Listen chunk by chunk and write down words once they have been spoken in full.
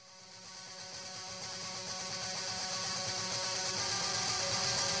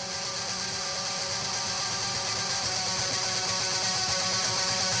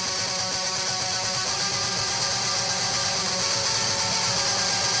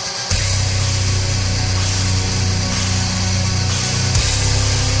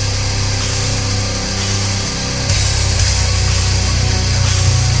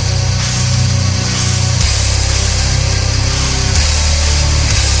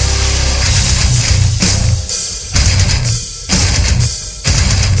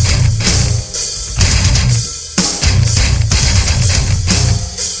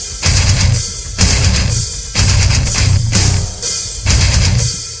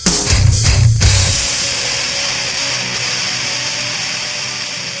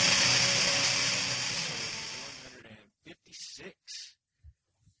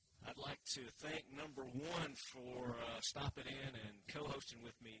stopping in and co-hosting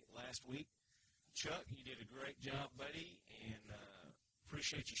with me last week. Chuck, you did a great job, buddy, and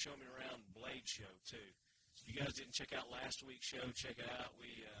appreciate you showing me around Blade Show, too. If you guys didn't check out last week's show, check it out.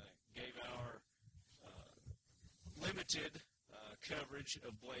 We gave our limited coverage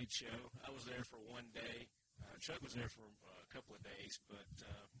of Blade Show. I was there for one day. Chuck was there for a couple of days, but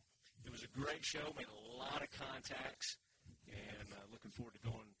it was a great show, made a lot of contacts, and looking forward to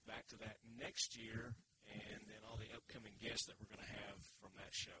going back to that next year and then all the upcoming guests that we're going to have from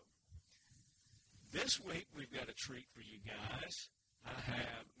that show. This week, we've got a treat for you guys. I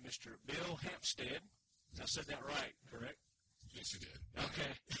have Mr. Bill Hampstead. I said that right, correct? Yes, you did.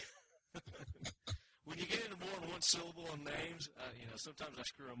 Okay. When you get into more than one syllable on names, sometimes I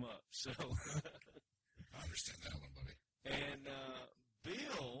screw them up. So I understand that one, buddy. And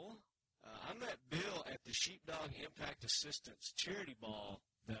Bill, I met Bill at the Sheepdog Impact Assistance charity ball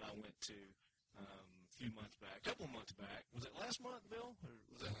that I went to a couple of months back. Was it last month, Bill? Or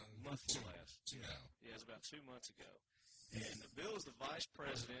was it a month before last? Yeah, it was about 2 months ago. And Bill is the vice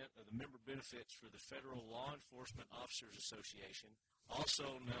president of the member benefits for the Federal Law Enforcement Officers Association,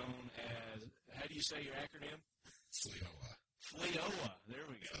 also known as, how do you say your acronym? FLEOA. FLEOA. There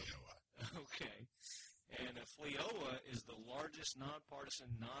we go. FLEOA. Okay. And FLEOA is the largest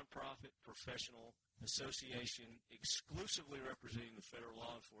nonpartisan, nonprofit professional association exclusively representing the federal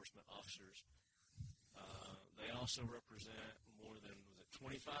law enforcement officers. They also represent more than,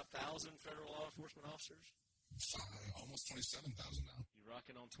 25,000 federal law enforcement officers? Almost 27,000 now. You're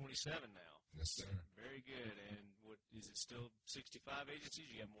rocking on 27 now. Yes, sir. Very good. And what is it still 65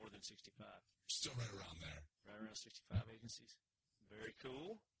 agencies? You have more than 65? Still right around there. Right around 65 agencies. Very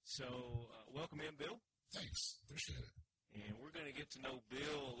cool. So welcome in, Bill. Thanks. Appreciate it. And we're going to get to know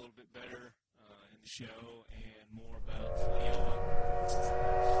Bill a little bit better in the show and more about FLEOA.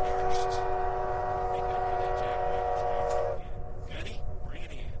 First, I think I'll do that Jackwagon Train. Gunny, bring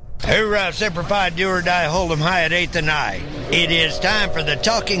it in. Hoorah, Semper Fi, do or die, hold 'em high at 8th and I. It is time for the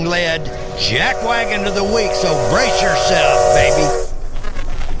Talking Lead Jackwagon of the Week, so brace yourself, baby.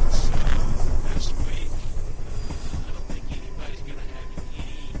 This week, I don't think anybody's going to have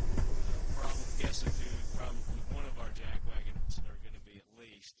any problem guessing who probably one of our Jackwagons are going to be at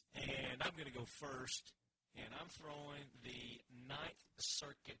least. And I'm going to go first, and I'm throwing the Ninth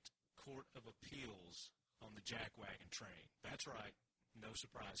Circuit Court of Appeals on the Jackwagon Train. That's right. No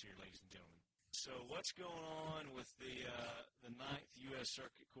surprise here, ladies and gentlemen. So what's going on with the Ninth U.S.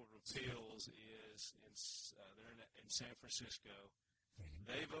 Circuit Court of Appeals is they're in San Francisco.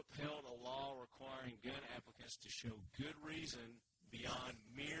 They've upheld a law requiring gun applicants to show good reason beyond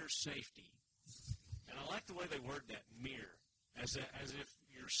mere safety. And I like the way they word that, mere, as if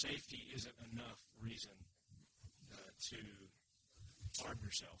your safety isn't enough reason to arm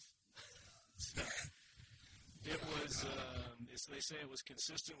yourself. So, it was, they say it was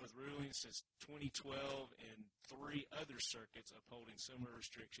consistent with rulings since 2012 in 3 other circuits upholding similar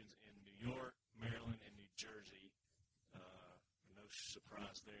restrictions in New York, Maryland, and New Jersey. No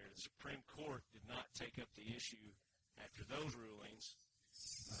surprise there. The Supreme Court did not take up the issue after those rulings.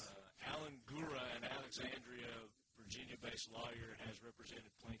 Alan Gura, an Alexandria, Virginia-based lawyer, has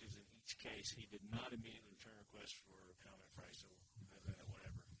represented plaintiffs in each case. He did not immediately return requests for comment phrase, so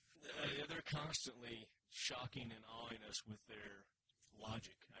whatever. They're constantly shocking and awing us with their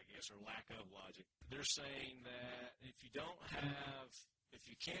logic, I guess, or lack of logic. They're saying that if you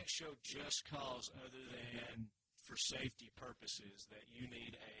can't show just cause other than for safety purposes, that you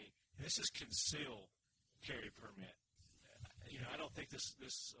need this is concealed carry permit. I don't think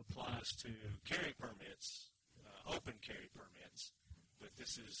this applies to carry permits, open carry permits, but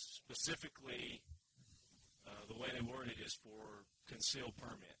this is specifically the way they word it is for concealed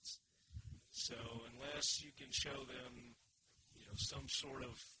permits. So unless you can show them, some sort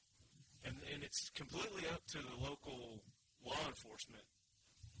of, and it's completely up to the local law enforcement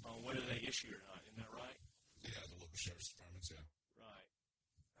on whether they issue or not. Isn't that right? Yeah, the local sheriff's departments, yeah. Right.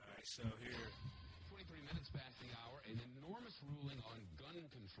 All right, so here. 23 minutes past the hour, an enormous ruling on gun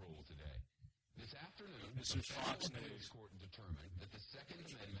control today. This afternoon, this is Fox News. Court determined that the Second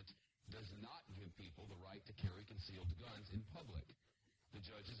Amendment does not give people the right to carry concealed guns in public. The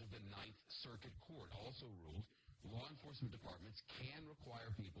judges of the Ninth Circuit Court also ruled law enforcement departments can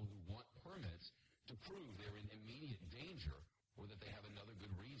require people who want permits to prove they're in immediate danger or that they have another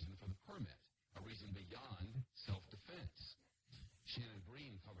good reason for the permit, a reason beyond self-defense. Shannon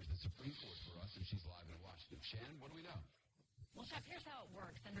Green covers the Supreme Court for us, and she's live in Washington. Shannon, what do we know? Well, Chef, here's how it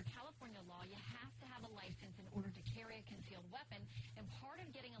works. Under California law, you have to have a license in order to carry a concealed weapon, and part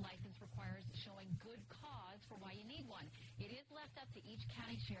of getting a license requires showing good cause for why you need one. It is left up to each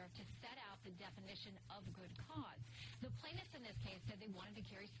county sheriff to set out the definition of good cause. The plaintiffs in this case said they wanted to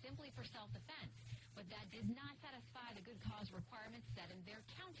carry simply for self-defense, but that did not satisfy the good cause requirements set in their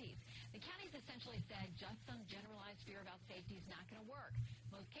counties. The counties essentially said just some generalized fear about safety is not going to work.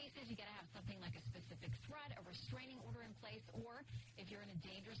 Most cases, you got to have something like a specific threat, a restraining order in place, or if you're in a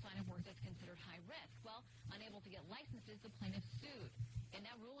dangerous line of work that's considered high risk. Well, unable to get licenses, the plaintiffs sued. In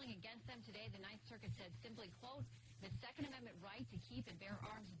that ruling against them today, the Ninth Circuit said simply, quote, the Second Amendment right to keep and bear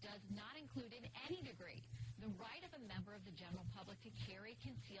arms does not include in any degree the right of a member of the general public to carry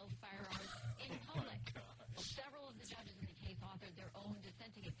concealed firearms in public. Well, several of the judges in the case authored their own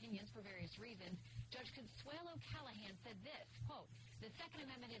dissenting opinions for various reasons. Judge Consuelo Callahan said this, quote, the Second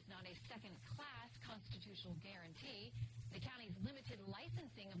Amendment is not a second-class constitutional guarantee. The county's limited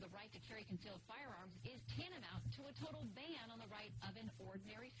licensing of the right to carry concealed firearms is tantamount to a total ban on the right of an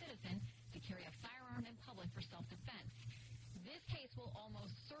ordinary citizen to carry a firearm in public for self-defense. This case will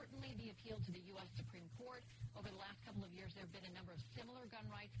almost certainly be appealed to the U.S. Supreme Court. Over the last couple of years, there have been a number of similar gun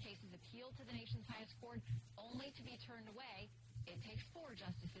rights cases appealed to the nation's highest court, only to be turned away. It takes 4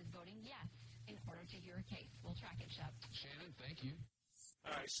 justices voting yes in order to hear a case. We'll track it, Shep. Shannon, thank you.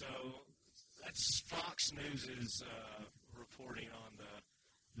 All right, so that's Fox News' reporting on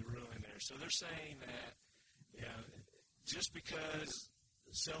the ruling there. So they're saying that, you know, just because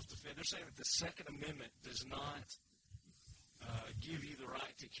self-defense, they're saying that the Second Amendment does not give you the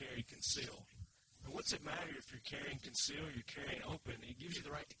right to carry conceal. And what's it matter if you're carrying conceal or you're carrying open? It gives you the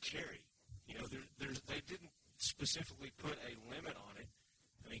right to carry. You know, they didn't specifically put a limit on it.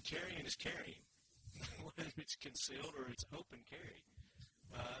 I mean, carrying is carrying, whether it's concealed or it's open carry.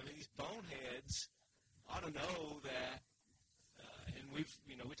 These boneheads ought to know that, and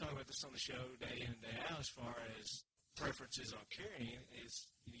we talk about this on the show day in and day out as far as preferences on carrying is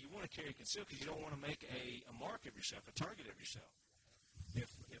you want to carry concealed because you don't want to make a mark of yourself, a target of yourself.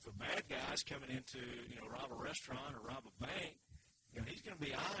 If a bad guy's coming in to, rob a restaurant or rob a bank, he's going to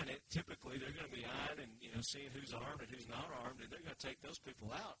be eyeing it. Typically, they're going to be eyeing and, seeing who's armed and who's not armed, and they're going to take those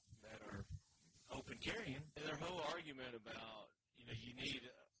people out that are open carrying. And their whole argument about, you need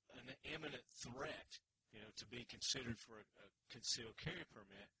an imminent threat, to be considered for a concealed carry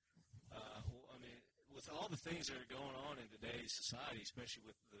permit. With all the things that are going on in today's society, especially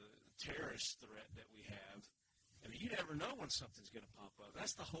with the terrorist threat that we have, you never know when something's going to pop up.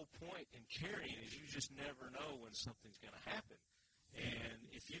 That's the whole point in carrying is you just never know when something's going to happen. And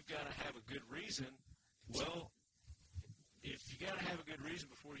if you've got to have a good reason, well, if you got to have a good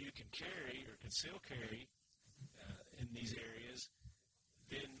reason before you can carry or conceal carry in these areas,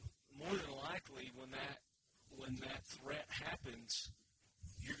 then more than likely when that threat happens,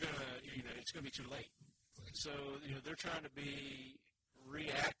 it's going to be too late. So, they're trying to be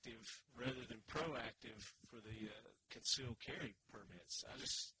reactive rather than proactive for the concealed carry permits.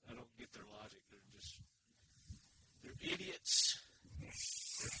 I don't get their logic. They're idiots. They're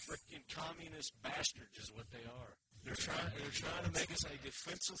freaking communist bastards is what they are. They're trying to make us a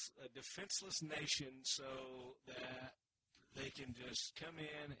defenseless nation so that they can just come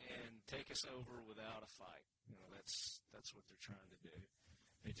in and take us over without a fight. That's what they're trying to do.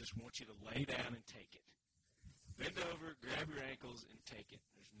 They just want you to lay down and take it. Bend over, grab your ankles, and take it.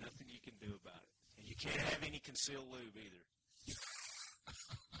 There's nothing you can do about it. And you can't have any concealed lube either.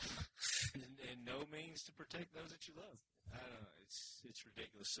 and no means to protect those that you love. I don't know. It's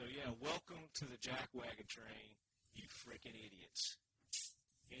ridiculous. So, yeah, welcome to the Jackwagon Train, you freaking idiots.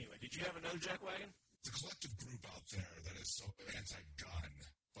 Anyway, did you have another Jackwagon? The collective group out there that is so anti-gun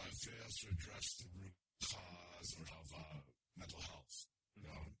but fails to address the root cause of mental health.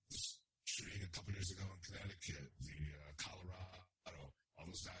 This shooting a couple years ago in Connecticut, the Colorado, all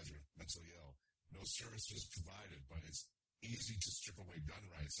those guys were mentally ill. No services provided, but it's easy to strip away gun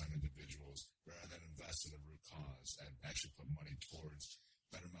rights on individuals rather than invest in the root cause and actually put money towards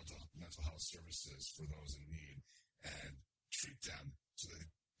better mental health services for those in need and treat them so they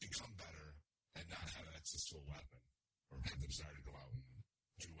become better and not have access to a weapon or have the desire to go out and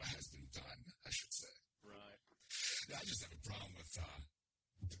do what has been done, I should say. Right. Yeah, I just have a problem with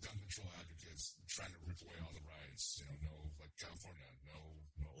the gun control advocates trying to rip away all the rights. Like California,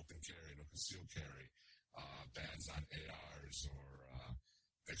 no open carry, no concealed carry, bans on ARs or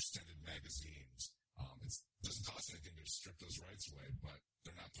extended magazines. It doesn't cost anything to strip those rights away, but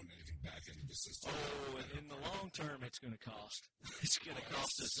they're not putting anything back into the system. Oh, in the long term, it's going to cost. It's going to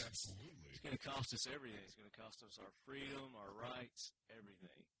cost us. Absolutely. It's going to cost us everything. It's going to cost us our freedom, our rights,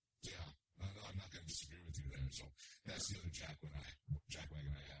 everything. Yeah. No, I'm not going to disagree with you there. So that's the other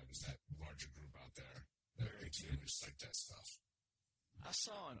jackwagon I have is that larger group out there that continue to cite that stuff. I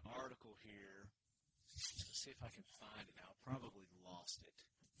saw an article here. Let's see if I can find it now. I probably lost it.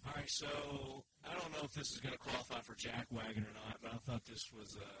 All right, so I don't know if this is going to qualify for Jackwagon or not, but I thought this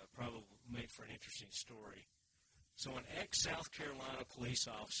was probably made for an interesting story. So an ex-South Carolina police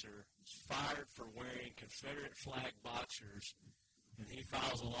officer is fired for wearing Confederate flag boxers, and he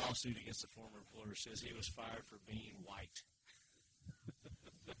files a lawsuit against the former employer, says he was fired for being white.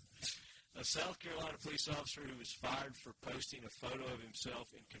 A South Carolina police officer who was fired for posting a photo of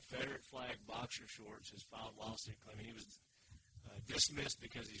himself in Confederate flag boxer shorts has filed a lawsuit claiming he was dismissed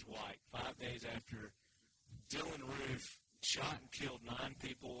because he's white. 5 days after Dylan Roof shot and killed 9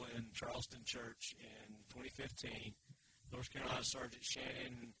 people in Charleston Church in 2015, North Carolina Sergeant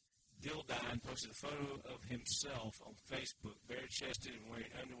Shannon Dildine posted a photo of himself on Facebook, bare-chested and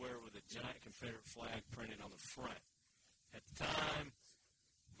wearing underwear with a giant Confederate flag printed on the front. At the time,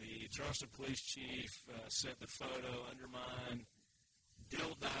 the Charleston police chief said the photo undermined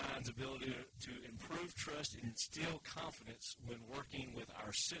Dildine's ability to improve trust and instill confidence when working with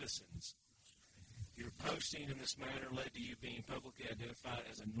our citizens. Your posting in this manner led to you being publicly identified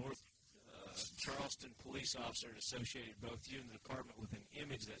as a North Charleston police officer and associated both you and the department with an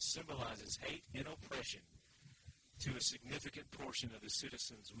image that symbolizes hate and oppression to a significant portion of the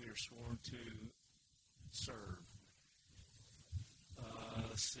citizens we are sworn to serve.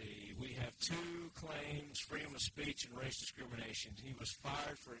 Let's see. We have 2 claims, freedom of speech and race discrimination. He was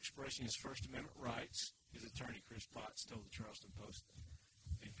fired for expressing his First Amendment rights, his attorney, Chris Potts, told the Charleston Post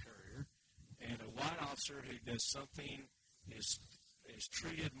and Courier. And a white officer who does something is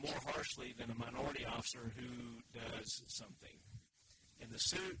treated more harshly than a minority officer who does something. In the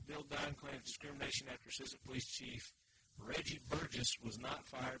suit, Bill Dine claims discrimination after Assistant Police Chief Reggie Burgess was not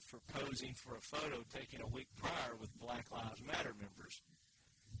fired for posing for a photo taken a week prior with Black Lives Matter members.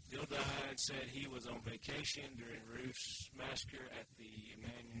 Dildine said he was on vacation during Roof's massacre at the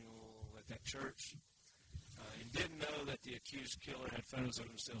Emmanuel at that church and didn't know that the accused killer had photos of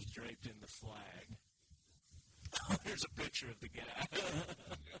themselves draped in the flag. Here's a picture of the guy.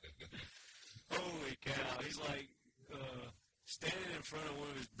 Holy cow. He's like standing in front of one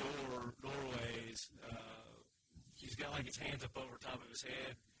of his doorways. He's got like his hands up over top of his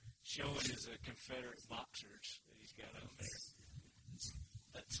head, showing his Confederate boxers that he's got on there.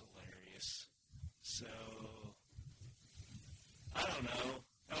 That's hilarious. So, I don't know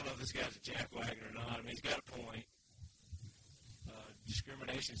if this guy's a jackwagon or not. I mean, he's got a point.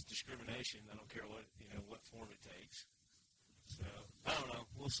 Discrimination is discrimination. I don't care what form it takes. So, I don't know.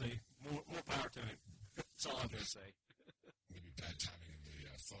 We'll see. More power to him. That's all I'm going to say. Maybe bad timing in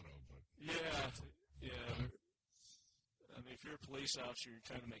the photo, but... Yeah. I mean, if you're a police officer, you're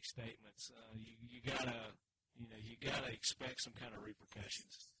trying to make statements. You gotta expect some kind of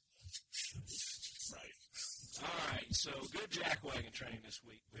repercussions. Right. All right. So good jackwagon train this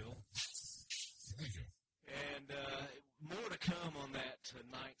week, Bill. Thank you. And more to come on that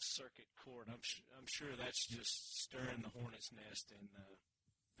Ninth Circuit Court. I'm sure that's just stirring the hornet's nest, and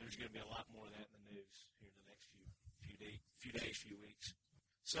there's going to be a lot more of that in the news here in the next few weeks.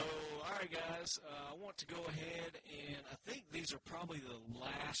 So, all right, guys, I want to go ahead, and I think these are probably the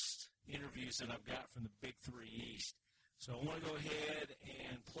last interviews that I've got from the Big 3 East. So I want to go ahead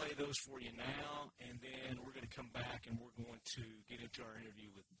and play those for you now, and then we're going to come back, and we're going to get into our interview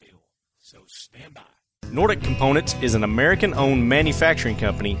with Bill. So stand by. Nordic Components is an American-owned manufacturing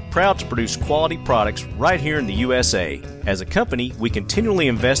company proud to produce quality products right here in the USA. As a company, we continually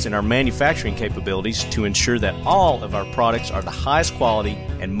invest in our manufacturing capabilities to ensure that all of our products are the highest quality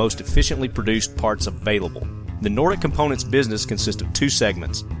and most efficiently produced parts available. The Nordic Components business consists of 2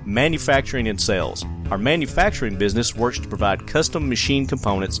 segments, manufacturing and sales. Our manufacturing business works to provide custom machine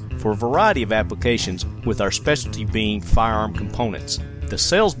components for a variety of applications, with our specialty being firearm components. The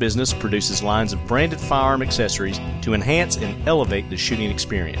sales business produces lines of branded firearm accessories to enhance and elevate the shooting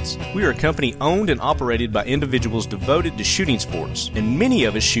experience. We are a company owned and operated by individuals devoted to shooting sports, and many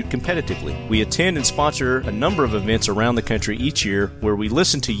of us shoot competitively. We attend and sponsor a number of events around the country each year where we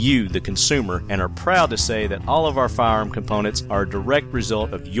listen to you, the consumer, and are proud to say that all of our firearm components are a direct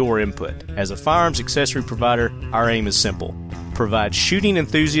result of your input. As a firearms accessory provider, our aim is simple: provide shooting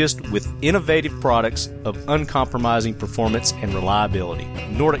enthusiasts with innovative products of uncompromising performance and reliability.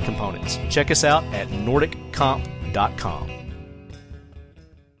 Nordic Components. Check us out at nordiccomp.com.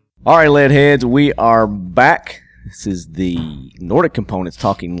 All right, Leadheads, we are back. This is the Nordic Components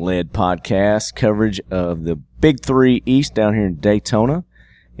Talking Lead podcast, coverage of the Big 3 East down here in Daytona.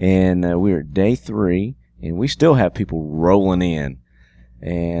 And we're at day 3, and we still have people rolling in.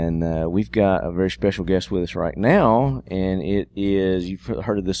 And we've got a very special guest with us right now, and it is, you've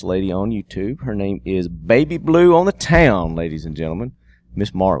heard of this lady on YouTube. Her name is BabeeBlueOnTheTown, ladies and gentlemen,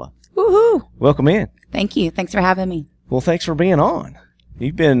 Miss Marla. Woohoo! Welcome in. Thank you. Thanks for having me. Well, thanks for being on.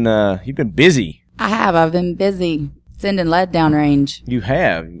 You've been busy. I have. I've been busy sending lead downrange. You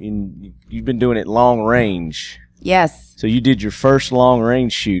have. You've been doing it long range. Yes. So you did your first long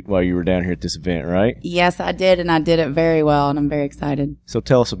range shoot while you were down here at this event, right? Yes, I did, and I did it very well, and I'm very excited. So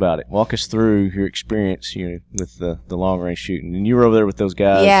tell us about it. Walk us through your experience, with the long range shooting. And you were over there with those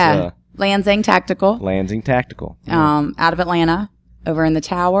guys. Yeah. Lanzing Tactical. Lansing Tactical. Out of Atlanta, over in the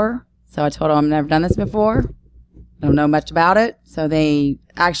tower. So I told them I've never done this before. Don't know much about it. So they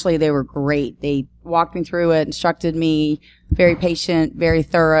were great. They walked me through it, instructed me, very patient, very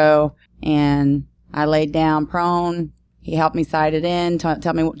thorough, and I laid down prone. He helped me sight it in,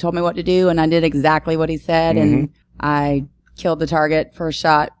 told me what to do, and I did exactly what he said, and I killed the target first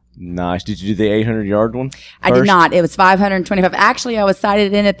shot. Nice. Did you do the 800-yard one first? I did not. It was 525. Actually, I was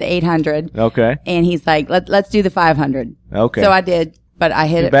sighted in at the 800. Okay. And he's like, let's do the 500. Okay. So I did, but I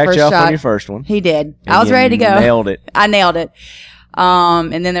hit it backed first you off shot. on your first one. He did. And I was you ready to go. Nailed it. I nailed it.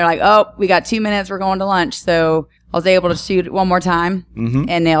 And then they're like, oh, we got 2 minutes. We're going to lunch. So I was able to shoot it one more time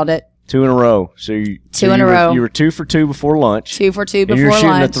and nailed it. 2 in a row. So two in a row. You were 2 for 2 before lunch. 2 for 2 before lunch. And you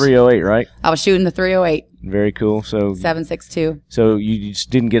were shooting the 308, right? I was shooting the 308. Very cool. So 7.62. So you just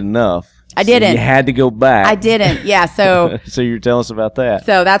didn't get enough. I didn't. So you had to go back. I didn't. Yeah. So so you're telling us about that.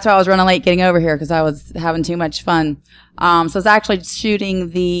 So that's why I was running late getting over here because I was having too much fun. So I was actually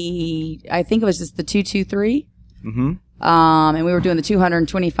shooting I think it was just the 223. And we were doing the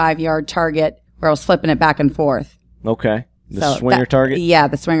 225-yard target where I was flipping it back and forth. Okay. The swinger target? Yeah,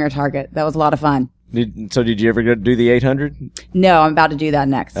 the swinger target. That was a lot of fun. Did you ever go do the 800? No, I'm about to do that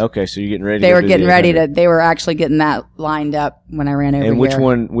next. Okay, so you're getting ready. They were actually getting that lined up when I ran over here.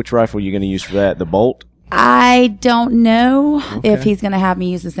 And which rifle are you going to use for that? The Bolt? I don't know if he's going to have me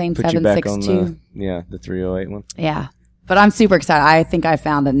use the same 7.62. The 308 one. Yeah. But I'm super excited. I think I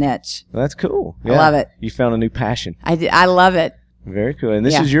found a niche. Well, that's cool. Yeah. I love it. You found a new passion. I love it. Very cool. And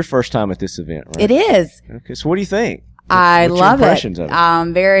this is your first time at this event, right? It is. Okay, so what do you think? I love your impressions of it?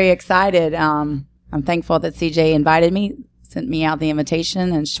 I'm very excited. I'm thankful that CJ invited me, sent me out the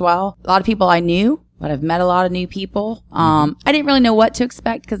invitation, and Schwell. A lot of people I knew, but I've met a lot of new people. I didn't really know what to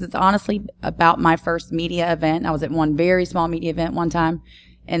expect because it's honestly about my first media event. I was at one very small media event one time.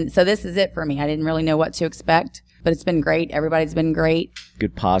 And so this is it for me. I didn't really know what to expect, but it's been great. Everybody's been great.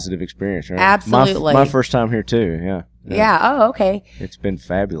 Good positive experience, right? Absolutely. My first time here too, yeah. Oh, okay. It's been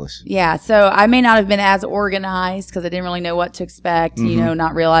fabulous. Yeah. So I may not have been as organized because I didn't really know what to expect,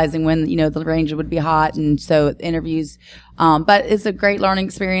 not realizing when, the range would be hot. And so interviews, but it's a great learning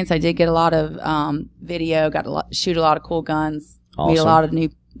experience. I did get a lot of, video, shoot a lot of cool guns, meet a lot of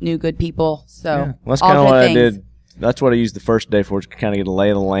new good people. So that's kind of what I did. That's what I used the first day for, to kind of get a lay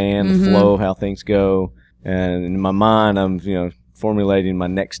of the land, the flow, how things go. And in my mind, I'm, formulating my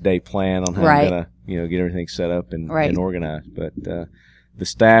next day plan on how I'm going to, get everything set up and organized. But the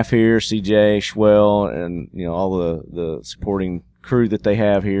staff here, CJ, Schwell, and, all the supporting crew that they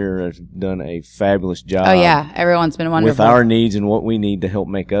have here have done a fabulous job. Oh, yeah. Everyone's been wonderful. With our needs and what we need to help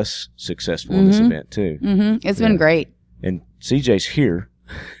make us successful in this event, too. It's been great. And CJ's here.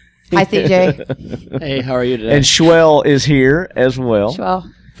 Hi, CJ. Hey, how are you today? And Schwell is here as well.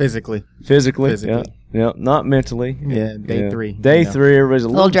 Schwell. Physically. Yeah, not mentally. Yeah, day 3. Day 3, everybody's a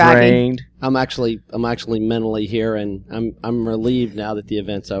little drained. I'm actually mentally here, and I'm relieved now that the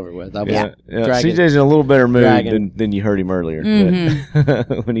event's over with. I was dragging. CJ's in a little better mood than you heard him earlier,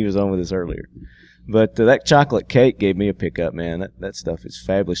 but when he was on with us earlier. But that chocolate cake gave me a pickup, man. That stuff is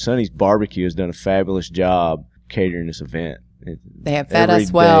fabulous. Sonny's Barbecue has done a fabulous job catering this event. They have fed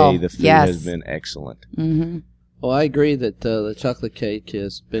us well. Every day the food has been excellent. Well, I agree that the chocolate cake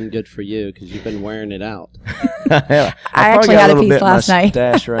has been good for you because you've been wearing it out. I actually had a piece last night.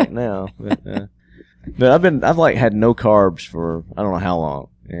 Stash right now, but I've had no carbs for I don't know how long,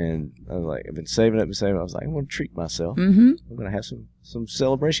 and I've been saving it. I was like, I'm going to treat myself. I'm going to have some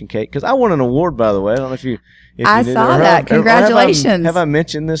celebration cake because I won an award, by the way. I don't know if you. I saw that. Congratulations. Have I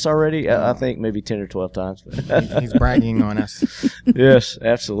mentioned this already? I think maybe 10 or 12 times. He's bragging on us. Yes,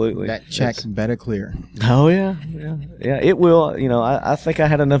 absolutely. That check better clear. Oh, yeah. It will. I think I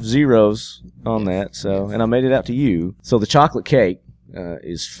had enough zeros on that, and I made it out to you. So the chocolate cake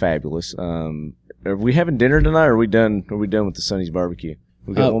is fabulous. Are we having dinner tonight, or are we done with the Sonny's Barbecue?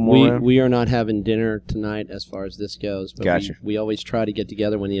 We got one more round? We are not having dinner tonight as far as this goes. But gotcha. We always try to get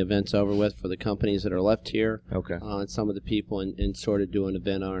together when the event's over with for the companies that are left here. Okay. And some of the people and sort of do an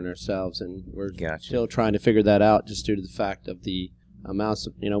event on ourselves. And we're gotcha. Still trying to figure that out just due to the fact of the amounts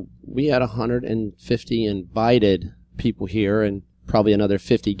of, we had 150 invited people here and probably another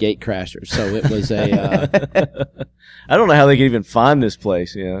 50 gate crashers. So it was a. I don't know how they could even find this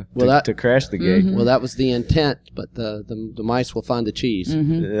place, to crash the gate. Well, that was the intent, but the mice will find the cheese.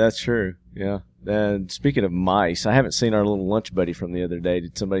 Mm-hmm. That's true. Yeah. And speaking of mice, I haven't seen our little lunch buddy from the other day.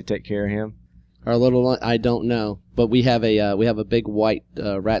 Did somebody take care of him? Our little, I don't know, but we have a big white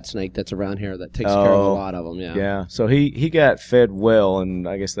rat snake that's around here that takes care of a lot of them. Yeah. Yeah. So he got fed well, and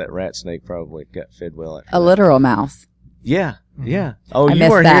I guess that rat snake probably got fed well. A literal mouse. Yeah. Yeah. Oh, I you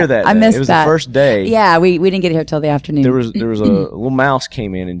weren't that. here that day. I missed It was that. the first day. Yeah, we didn't get here till the afternoon. There was a little mouse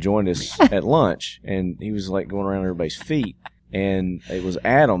came in and joined us at lunch, and he was like going around everybody's feet. And it was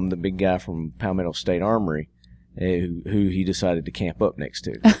Adam, the big guy from Palmetto State Armory, who he decided to camp up next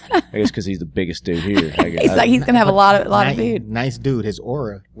to. I guess because he's the biggest dude here. He's going to have a lot of food. Nice dude. His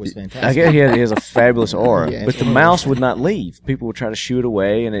aura was fantastic. I guess he has a fabulous aura. Yeah, but the mouse would not leave. People would try to shoo it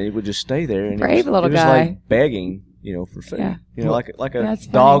away, and it would just stay there. And Brave little it was guy. like begging, for food. Yeah. Like a That's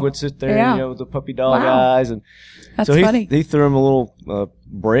dog funny. would sit there, with the puppy dog eyes. And That's so funny. he threw him a little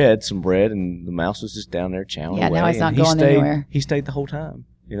some bread, and the mouse was just down there chowing away. Yeah, now he's not and going anywhere. He stayed the whole time,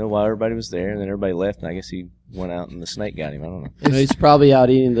 while everybody was there, and then everybody left, and I guess he went out and the snake got him. I don't know. So he's probably out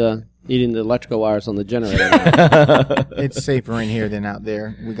eating the electrical wires on the generator. It's safer in here than out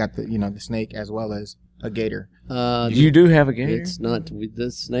there. We got the snake as well as a gator. You do have a gator? It's not.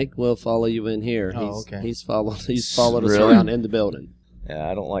 The snake will follow you in here. Okay. He's followed us Really? around in the building. Yeah,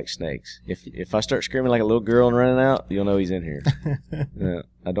 I don't like snakes. If I start screaming like a little girl and running out, you'll know he's in here.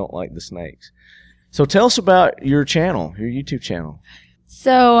 I don't like the snakes. So tell us about your channel, your YouTube channel.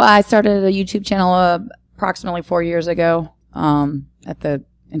 So I started a YouTube channel approximately 4 years ago at the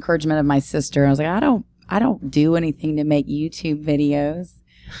encouragement of my sister. I was like, I don't do anything to make YouTube videos.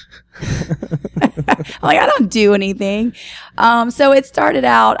 I'm like, I don't do anything. So it started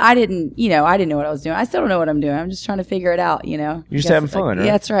out, I didn't know what I was doing. I still don't know what I'm doing. I'm just trying to figure it out, You're just having fun, right?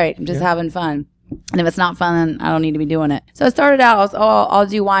 Yeah, that's right. I'm just having fun. And if it's not fun, then I don't need to be doing it. So it started out, I'll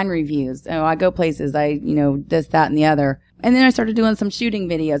do wine reviews. I go places, this, that, and the other. And then I started doing some shooting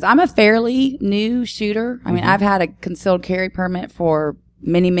videos. I'm a fairly new shooter. I mean, I've had a concealed carry permit for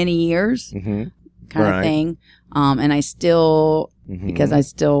many, many years, kind of thing. And I still, because I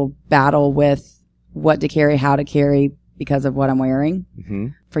still battle with what to carry, how to carry because of what I'm wearing.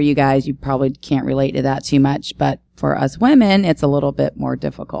 For you guys, you probably can't relate to that too much. But for us women, it's a little bit more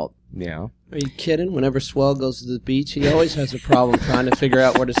difficult. Yeah. Are you kidding? Whenever Swell goes to the beach, he always has a problem trying to figure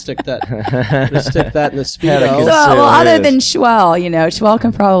out where to stick that in the Speedo. Other than Schwell, Schwell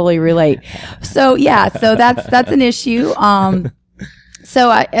can probably relate. So yeah, so that's an issue.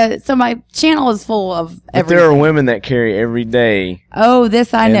 So my channel is full of everything. But there are women that carry every day. Oh,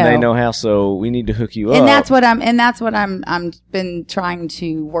 this I know. And they know how, so we need to hook you up. And that's what I'm been trying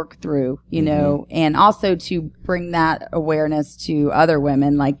to work through, and also to bring that awareness to other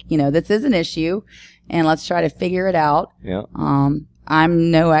women. Like, this is an issue and let's try to figure it out. Yeah.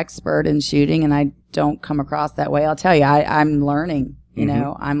 I'm no expert in shooting and I don't come across that way. I'll tell you, I'm learning,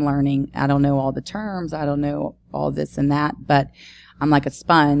 I'm learning. I don't know all the terms. I don't know all this and that, but I'm like a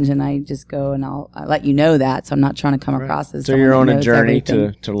sponge, and I just go and I'll let you know that. So I'm not trying to come across as so you're on a journey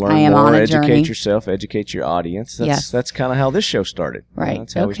to learn more, educate yourself, educate your audience. That's kind of how this show started. Right.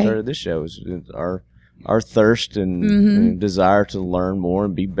 That's how we started this show. Is our thirst and desire to learn more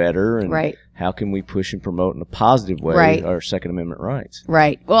and be better, and how can we push and promote in a positive way our Second Amendment rights.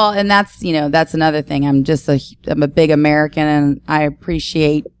 Right. Well, and that's another thing. I'm a big American, and I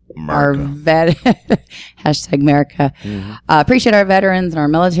appreciate our hashtag America. Appreciate our veterans and our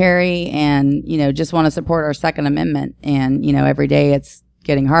military, and just want to support our Second Amendment. And every day it's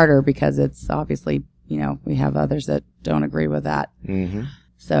getting harder because it's obviously we have others that don't agree with that.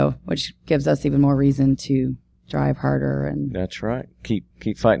 So which gives us even more reason to drive harder. And that's right.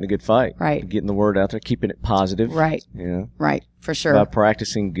 Keep fighting the good fight. Right. Getting the word out there, keeping it positive. Right. Yeah. Right. For sure. By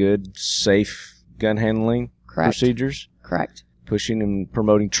practicing good, safe gun handling procedures. Correct. Pushing and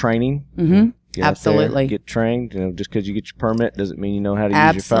promoting training. Absolutely. Get trained. Just because you get your permit doesn't mean you know how to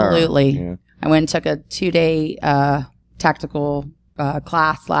use your firearm. Absolutely. I went and took a 2-day tactical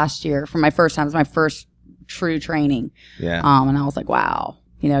class last year for my first time. It was my first true training. Yeah. And I was like, wow.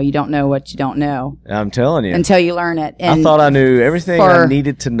 You don't know what you don't know. I'm telling you. Until you learn it. And I thought I knew everything I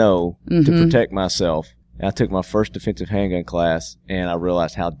needed to know to protect myself. And I took my first defensive handgun class, and I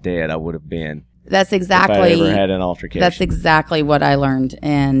realized how dead I would have been. That's exactly. If I ever had an altercation. That's exactly what I learned.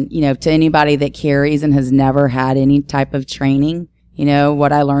 And, to anybody that carries and has never had any type of training,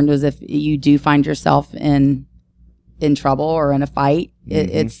 what I learned was if you do find yourself in trouble or in a fight,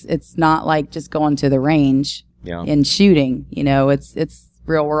 it's not like just going to the range and shooting. It's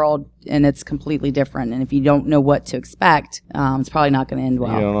real world, and it's completely different. And if you don't know what to expect, it's probably not going to end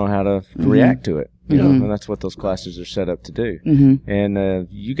well. You don't know how to react to it. You know, and that's what those classes are set up to do. And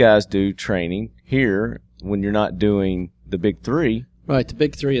you guys do training here when you're not doing the Big Three. Right. The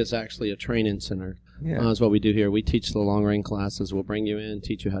Big Three is actually a training center. Yeah. Is what we do here. We teach the long-range classes. We'll bring you in,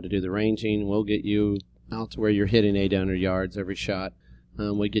 teach you how to do the ranging. We'll get you out to where you're hitting 800 yards every shot.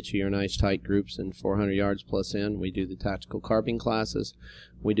 We get you your nice tight groups and 400 yards plus in. We do the tactical carbine classes.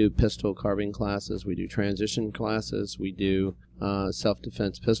 We do pistol carbine classes. We do transition classes. We do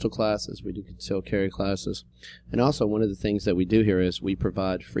self-defense pistol classes. We do concealed carry classes. And also one of the things that we do here is we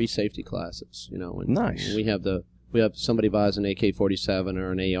provide free safety classes. You know, nice. We have somebody buys an AK-47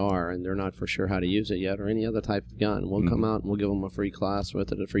 or an AR and they're not for sure how to use it yet, or any other type of gun. We'll come out and we'll give them a free class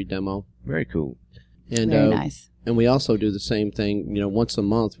with it, a free demo. Very cool. And, very nice. And we also do the same thing. You know, once a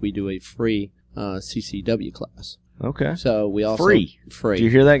month we do a free CCW class. Okay. So we also free. Do you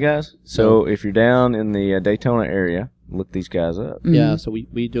hear that, guys? So if you're down in the Daytona area, look these guys up. Yeah. So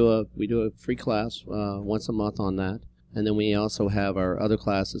we do a free class once a month on that. And then we also have our other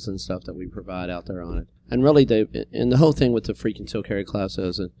classes and stuff that we provide out there on it. And really, the whole thing with the free concealed carry class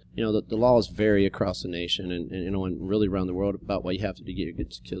is, you know, the laws vary across the nation and you know, and really around the world about what you have to do to get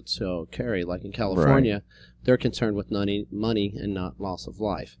your concealed carry. Like in California, they're concerned with money and not loss of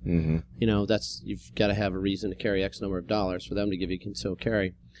life. You know, you've got to have a reason to carry X number of dollars for them to give you concealed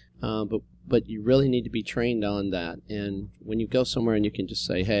carry. But you really need to be trained on that. And when you go somewhere and you can just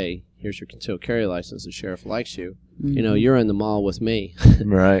say, hey, here's your concealed carry license, the sheriff likes you, you know, you're in the mall with me.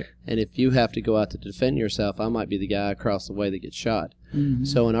 Right. And if you have to go out to defend yourself, I might be the guy across the way that gets shot.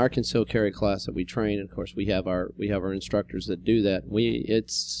 So in our concealed carry class that we train, and of course we have our instructors that do that.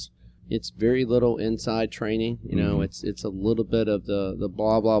 It's very little inside training. You know, it's a little bit of the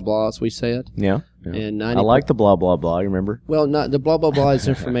blah blah blah as we say it. Yeah. And I like the blah blah blah. You remember? Well, not the blah blah blah is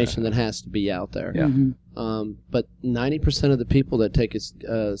information that has to be out there. Yeah. But 90% of the people that take a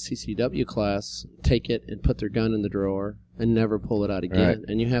CCW class take it and put their gun in the drawer and never pull it out again. Right.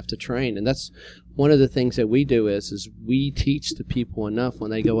 And you have to train. And that's one of the things that we do is we teach the people enough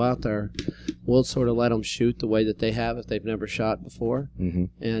when they go out there. We'll sort of let them shoot the way that they have if they've never shot before.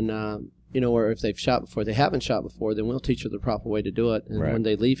 And, you know, or if they've shot before, they haven't shot before, then we'll teach them the proper way to do it. And when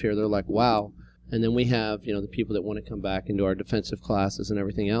they leave here, they're like, wow. And then we have, you know, the people that want to come back and do our defensive classes and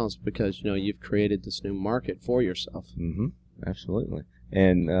everything else because, you know, you've created this new market for yourself. Absolutely.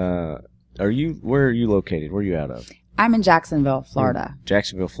 And where are you located? Where are you out of? I'm in Jacksonville, Florida.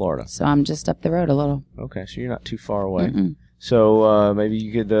 Jacksonville, Florida. So I'm just up the road a little. Okay, so you're not too far away. So maybe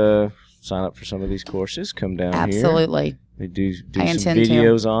you could sign up for some of these courses, come down here. Absolutely. They do some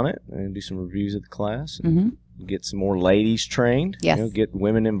videos on it and do some reviews of the class. And get some more ladies trained. Yes. You know, get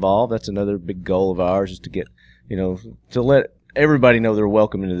women involved. That's another big goal of ours is to get, you know, to let everybody know they're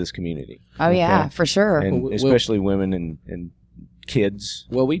welcome into this community. Oh, yeah, for sure. And especially women and kids.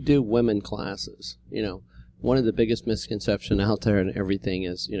 Well, we do women classes. You know, one of the biggest misconceptions out there and everything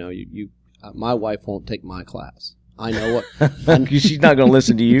is, you know, my wife won't take my class. I know what. She's not going to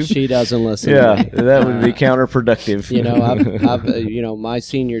listen to you. She doesn't listen to me. That would be counterproductive. You know, I've you know, my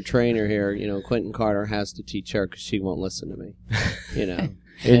senior trainer here, you know, Quentin Carter has to teach her because she won't listen to me. You know.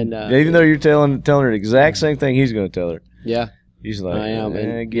 And even though you're telling her the exact same thing he's going to tell her. Yeah. He's like, I am.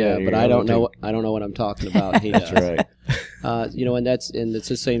 But I don't know what I'm talking about. He does. That's right. You know, and it's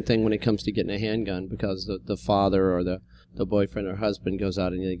the same thing when it comes to getting a handgun because the father or the boyfriend or husband goes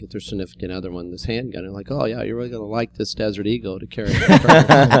out and they get their significant other one this handgun and like, oh yeah, you're really gonna like this Desert Eagle to carry. You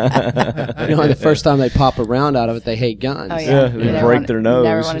know, the first time they pop a round out of it, they hate guns. Oh yeah, they break their nose.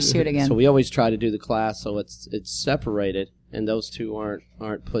 Never want to shoot again. So we always try to do the class so it's separated and those two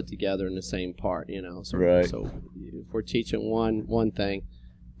aren't put together in the same part. You know, so so if we're teaching one thing,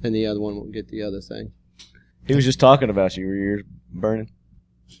 then the other one will get the other thing. He was just talking about you. Were your ears burning?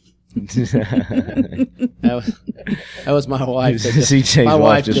 that was my wife. My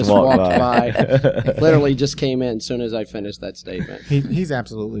wife just walked by. Literally just came in as soon as I finished that statement. He's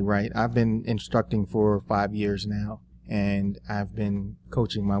absolutely right. I've been instructing for 5 years now, and I've been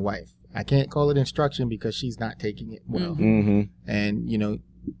coaching my wife. I can't call it instruction because she's not taking it well. And, you know,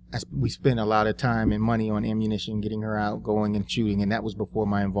 we spent a lot of time and money on ammunition, getting her out, going and shooting, and that was before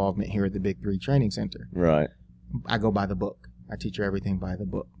my involvement here at the Big Three Training Center. Right. I go by the book. I teach her everything by the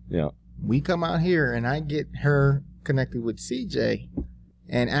book. Yeah. We come out here and I get her connected with CJ,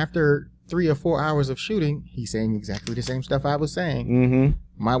 and after 3 or 4 hours of shooting, he's saying exactly the same stuff I was saying.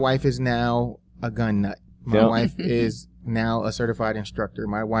 My wife is now a gun nut. My wife is now a certified instructor.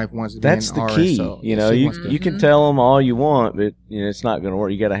 My wife wants to be an RSO. That's the key. You know, you can tell them all you want, but you know it's not going to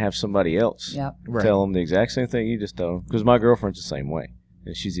work. You got to have somebody else tell them the exact same thing you just told them. Because my girlfriend's the same way.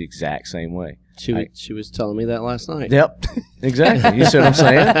 And she's the exact same way. She was telling me that last night. Yep, exactly. You see what I'm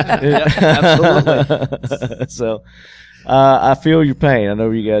saying? Absolutely. So I feel your pain. I know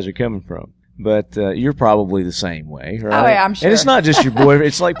where you guys are coming from. But you're probably the same way, right? Oh, yeah, I'm sure. And it's not just your boyfriend.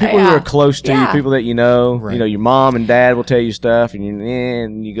 It's like people who are close to you, people that you know. Right. You know, your mom and dad will tell you stuff,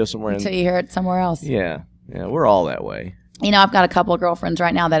 and you go somewhere. Until you hear it somewhere else. Yeah, we're all that way. You know, I've got a couple of girlfriends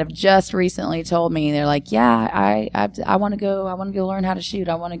right now that have just recently told me, they're like, yeah, I want to go. I want to go learn how to shoot.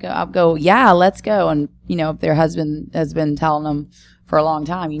 I'll go, yeah, let's go. And, you know, their husband has been telling them for a long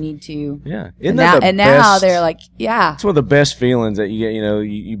time, you need to. Yeah. Now they're like, yeah. It's one of the best feelings that you get. You know,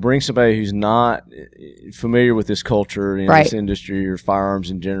 you bring somebody who's not familiar with this culture, this industry or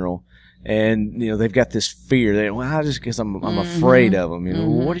firearms in general. And, you know, they've got this fear. Just because I'm afraid of them. You know,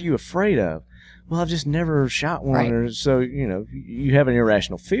 well, what are you afraid of? Well, I've just never shot one. Right. So, you know, you have an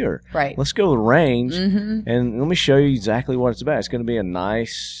irrational fear. Right. Let's go to the range and let me show you exactly what it's about. It's going to be a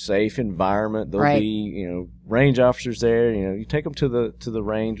nice, safe environment. There'll be, you know, range officers there. You know, you take them to the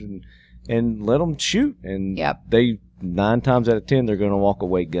range and let them shoot. And they 9 times out of 10, they're going to walk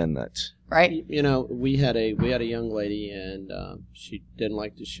away gun nuts. Right. You know, we had a young lady, and she didn't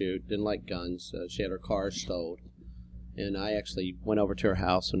like to shoot, didn't like guns. She had her car stowed. And I actually went over to her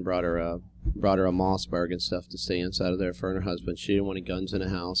house and brought her a Mossberg and stuff to stay inside of there for her and her husband. She didn't want any guns in the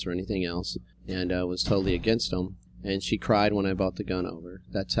house or anything else, and was totally against them. And she cried when I brought the gun over.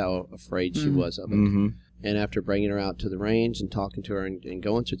 That's how afraid she was of it. Mm-hmm. And after bringing her out to the range and talking to her and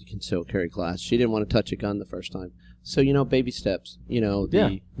going through the concealed carry class, she didn't want to touch a gun the first time. So, you know, baby steps. You know,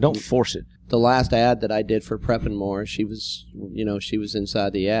 don't force it. The last ad that I did for Prep and More, she was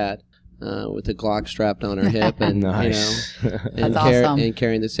inside the ad. With the Glock strapped on her hip and nice. And, awesome. And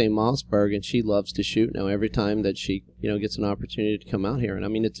carrying the same Mossberg, and she loves to shoot now every time that she gets an opportunity to come out here. And I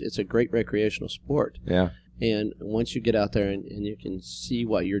mean, it's a great recreational sport. Yeah. And once you get out there and you can see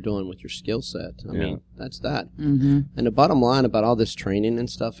what you're doing with your skill set, I mean, that's that. Mm-hmm. And the bottom line about all this training and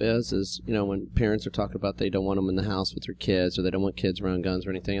stuff is, you know, when parents are talking about they don't want them in the house with their kids or they don't want kids around guns or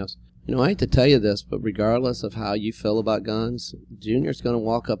anything else. You know, I hate to tell you this, but regardless of how you feel about guns, Junior's going to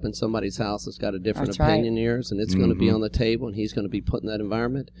walk up in somebody's house that's got a different opinion than yours, and it's going to be on the table, and he's going to be put in that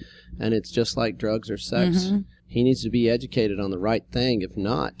environment. And it's just like drugs or sex. He needs to be educated on the right thing. If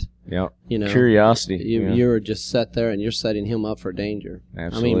not, you know, curiosity. You're just set there, and you're setting him up for danger.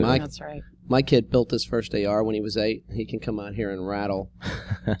 Absolutely. I mean, That's right. my kid built his first AR when he was 8. He can come out here and rattle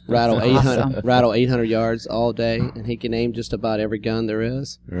awesome. 800 yards all day, and he can aim just about every gun there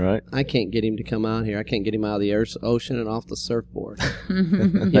is. Right. I can't get him to come out here. I can't get him out of the ocean and off the surfboard.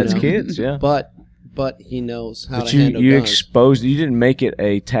 That's kids, yeah. But he knows how but to handle you guns. exposed. You didn't make it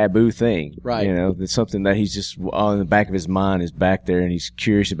a taboo thing, right? You know, it's something that he's just on the back of his mind is back there, and he's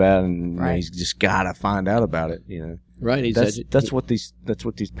curious about it, and you know, he's just got to find out about it. You know, right? That's what these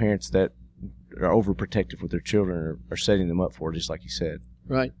parents that are overprotective with their children are setting them up for, just like you said.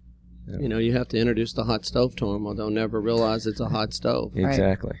 Right. Yeah. You know, you have to introduce the hot stove to them, or they'll never realize it's a hot stove.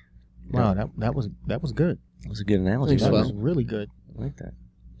 Exactly. Wow, that was good. That was a good analogy. That was really good. I like that.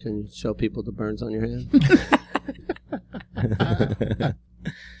 Can you show people the burns on your hand? I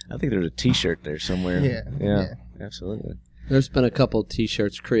think there's a T-shirt there somewhere. Yeah, absolutely. There's been a couple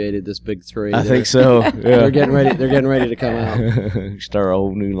T-shirts created. This big 3. I think so. Yeah. They're getting ready. They're getting ready to come out. Start a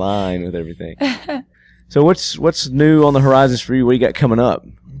whole new line with everything. So what's new on the horizons for you? What do you got coming up?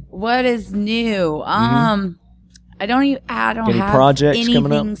 What is new? I don't Any have projects anything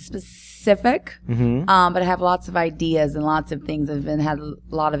coming up? specific. But I have lots of ideas and lots of things. I've had a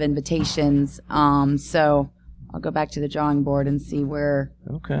lot of invitations. So I'll go back to the drawing board and see where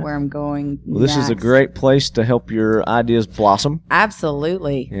I'm going. Well, this is a great place to help your ideas blossom.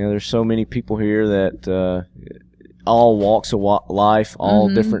 Absolutely. You know, there's so many people here that all walks of life, all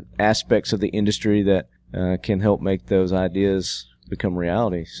different aspects of the industry that can help make those ideas become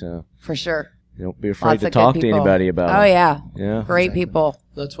reality. So for sure. Don't be afraid to talk to anybody about it. Oh, yeah. Yeah. Great people.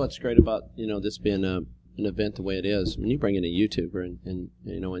 That's what's great about, you know, this being an event the way it is. When you bring in a YouTuber and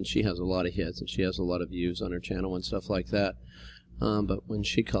you know, and she has a lot of hits and she has a lot of views on her channel and stuff like that. But when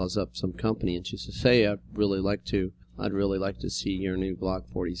she calls up some company and she says, hey, I'd really like to see your new Glock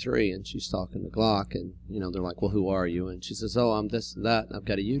 43. And she's talking to Glock, and, you know, they're like, well, who are you? And she says, oh, I'm this and that. I've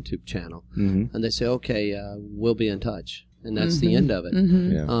got a YouTube channel. And they say, okay, we'll be in touch. And that's the end of it.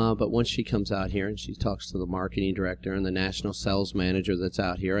 Yeah. But once she comes out here and she talks to the marketing director and the national sales manager that's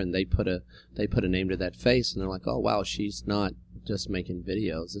out here, and they put a name to that face, and they're like, oh, wow, she's not just making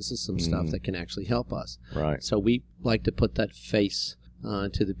videos. This is some stuff that can actually help us. Right. So we like to put that face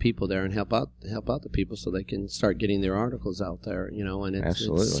to the people there and help out the people so they can start getting their articles out there, you know, and it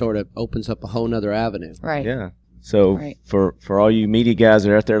sort of opens up a whole nother avenue. Right. Yeah. So for all you media guys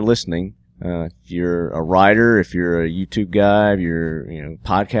that are out there listening, if you're a writer, if you're a YouTube guy, if you're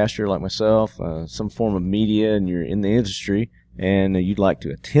podcaster like myself, some form of media, and you're in the industry, and you'd like to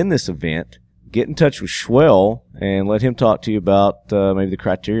attend this event, get in touch with Schwell and let him talk to you about maybe the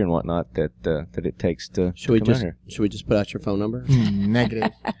criteria and whatnot that it takes to come out here. Should we just put out your phone number? Negative.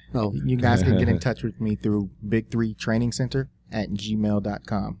 You guys can get in touch with me through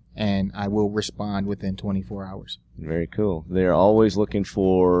big3trainingcenter@gmail.com, and I will respond within 24 hours. Very cool. They're always looking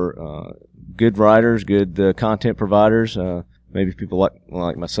for good writers, good content providers, maybe people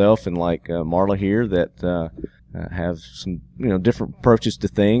like myself and like Marla here that have some different approaches to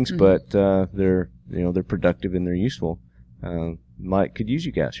things, but they're productive and they're useful. Mike could use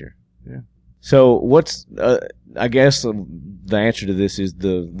you guys here. Yeah. So what's I guess the answer to this is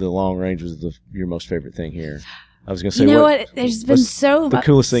the long range was your most favorite thing here. I was going to say, what? There's been the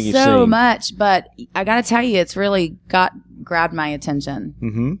coolest thing you've seen? So much, but I got to tell you, it's really grabbed my attention.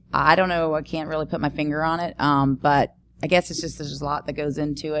 Mm-hmm. I don't know. I can't really put my finger on it. But I guess it's just there's a lot that goes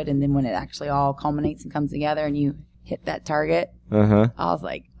into it, and then when it actually all culminates and comes together, and you hit that target, I was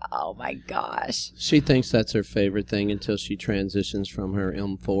like, oh my gosh. She thinks that's her favorite thing until she transitions from her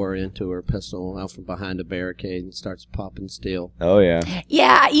M4 into her pistol out from behind a barricade and starts popping steel. Oh yeah.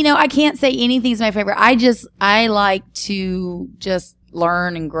 Yeah, I can't say anything's my favorite. I like to just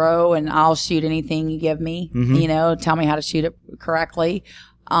learn and grow, and I'll shoot anything you give me. Tell me how to shoot it correctly.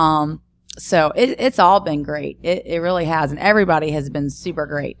 So it's all been great. It really has. And everybody has been super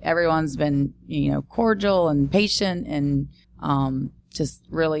great. Everyone's been, cordial and patient and just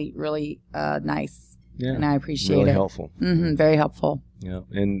really, really nice. Yeah. And I appreciate it. Really helpful. Mm-hmm, very helpful. Yeah.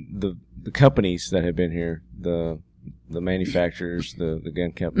 And the companies that have been here, the manufacturers, the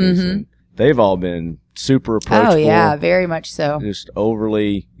gun companies, and they've all been super approachable. Oh, yeah, very much so. Just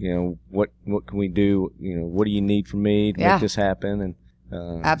overly, what can we do? What do you need from me to make this happen? And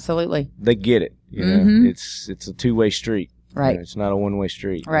absolutely. They get it. It's a two-way street. Right. It's not a one-way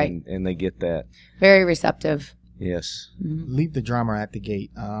street. Right. And they get that. Very receptive. Yes. Leave the drama at the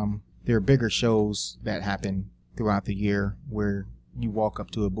gate. There are bigger shows that happen throughout the year where you walk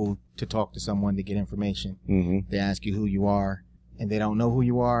up to a booth to talk to someone to get information. They ask you who you are, and they don't know who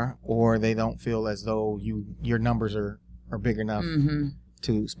you are, or they don't feel as though your numbers are big enough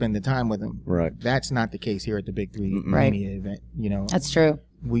to spend the time with them. Right. That's not the case here at the Big 3 Media event. That's true.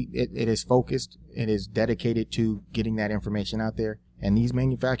 It is focused. It is dedicated to getting that information out there. And these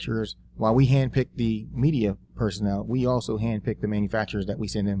manufacturers, while we handpick the media personnel, we also handpick the manufacturers that we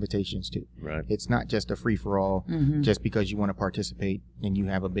send invitations to. Right. It's not just a free-for-all. Just because you want to participate and you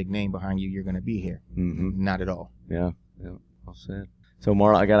have a big name behind you, you're going to be here. Not at all. Yeah. Well said. So,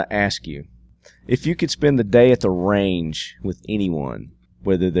 Marla, I got to ask you, if you could spend the day at the range with anyone,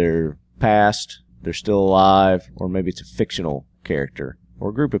 whether they're past, they're still alive, or maybe it's a fictional character or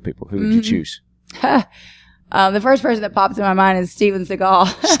a group of people, who would you choose? The first person that pops in my mind is Steven Seagal.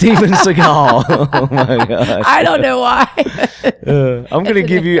 Steven Seagal. Oh my gosh. I don't know why. I'm gonna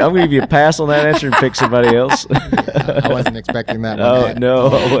give you a pass on that answer and pick somebody else. I wasn't expecting that one. Oh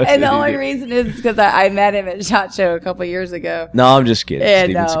no. And the only reason is because I met him at SHOT Show a couple years ago. No, I'm just kidding.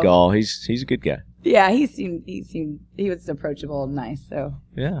 Steven Seagal. He's a good guy. Yeah, he was approachable and nice. So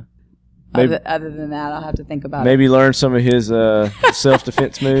yeah. Other than that, I'll have to think about it. Maybe learn some of his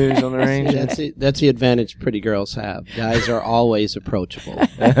self-defense moves on the range. That's the advantage pretty girls have. Guys are always approachable.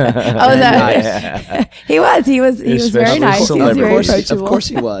 Nice. He was very nice. He was very approachable. Of course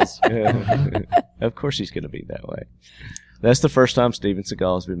he was. Of course he's going to be that way. That's the first time Steven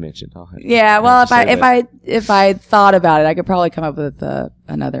Seagal has been mentioned. Well, if I thought about it, I could probably come up with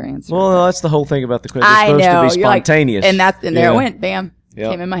another answer. Well, no, that's the whole thing about the quiz. It's supposed to be spontaneous. And there it went. Bam.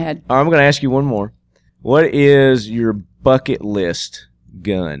 Yep. Came in my head. All right, I'm going to ask you one more. What is your bucket list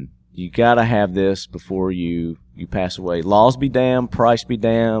gun? You got to have this before you pass away. Laws be damned, price be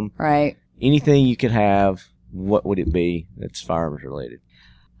damned. Right. Anything you could have, what would it be that's firearms related?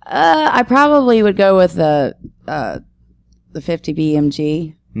 I probably would go with the 50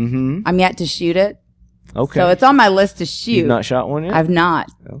 BMG. I'm yet to shoot it. Okay. So it's on my list to shoot. You've not shot one yet? I've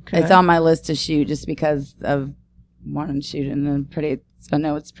not. Okay. It's on my list to shoot just because of wanting to shoot it, and I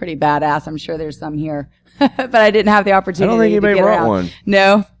know it's pretty badass. I'm sure there's some here, but I didn't have the opportunity. I don't think anybody brought one.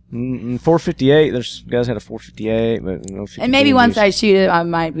 No. 458. There's guys had a 458, but and maybe once I shoot it, I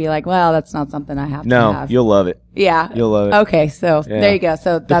might be like, well, that's not something I have to have. No, you'll love it. Yeah, you'll love it. Okay, so there you go.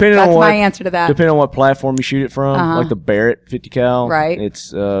 So that's my answer to that. Depending on what platform you shoot it from, like the Barrett 50 cal, right?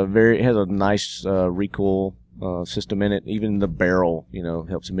 It's it has a nice recoil system in it. Even the barrel,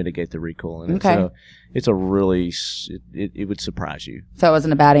 helps mitigate the recoil in it. So it's a really it would surprise you. So it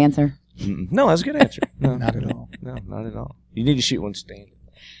wasn't a bad answer. No, that's a good answer. No, Not at all. No, not at all. You need to shoot one standing.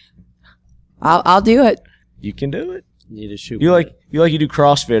 I'll do it. You can do it. You need to shoot. You do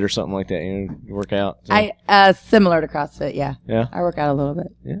CrossFit or something like that. You work out. So. I similar to CrossFit. Yeah. Yeah. I work out a little bit.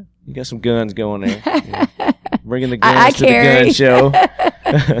 Yeah. You got some guns going there. Yeah. Bringing the guns I to carry. the gun show.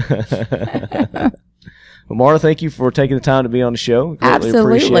 Well, Marla, thank you for taking the time to be on the show. Greatly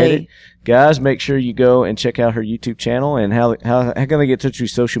appreciate it. Guys, make sure you go and check out her YouTube channel. And how can they get in touch with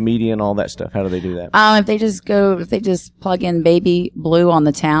social media and all that stuff? How do they do that? If they just plug in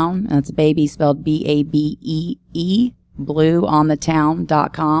BabeeBlueOnTheTown, and it's baby spelled BABEE,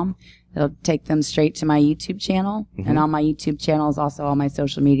 BlueOnTheTown.com. It'll take them straight to my YouTube channel. Mm-hmm. And on my YouTube channel is also all my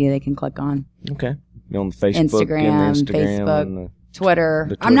social media they can click on. Okay. You're on the Facebook, Instagram, Facebook, and Twitter.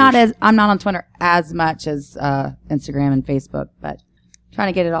 I'm not on Twitter as much as Instagram and Facebook, but trying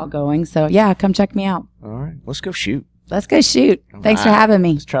to get it all going. So yeah, come check me out. All right, let's go shoot. Let's go shoot. All Thanks right. for having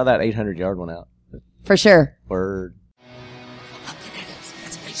me. Let's try that 800-yard one out. For sure. Word.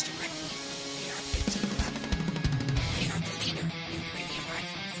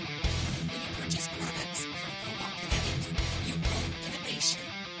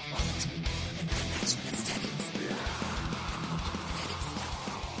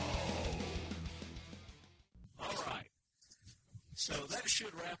 So that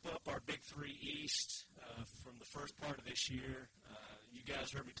should wrap up our Big 3 East from the first part of this year. You guys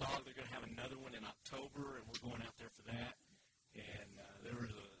heard me talk. They're going to have another one in October, and we're going out there for that. And there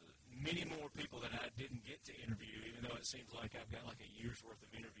were many more people that I didn't get to interview, even though it seems like I've got like a year's worth of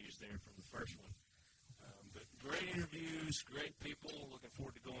interviews there from the first one. But great interviews, great people. Looking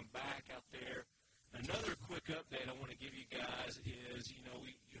forward to going back out there. Another quick update I want to give you guys is, you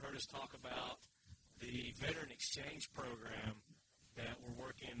heard us talk about the Veteran Exchange Program that we're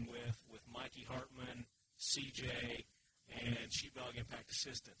working with Mikey Hartman, CJ, and Sheepdog Impact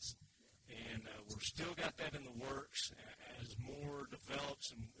Assistance. And we're still got that in the works. As more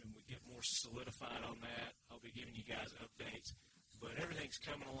develops and we get more solidified on that, I'll be giving you guys updates. But everything's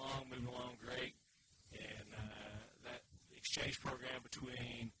coming along, moving along great. And that exchange program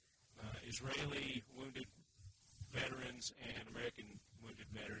between Israeli wounded veterans and American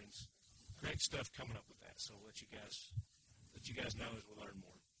wounded veterans, great stuff coming up with that. So I'll let you guys know as we learn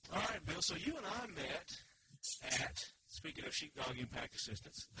more. All right, Bill, so you and I met at, speaking of Sheepdog Impact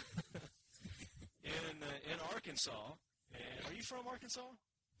Assistance, in Arkansas. And are you from Arkansas?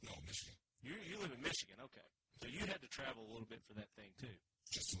 No, Michigan. You live in Michigan, okay. So you had to travel a little bit for that thing, too.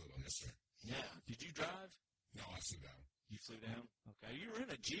 Just a little, yes, sir. Yeah. Did you drive? No, I flew down. You flew down? Okay. You were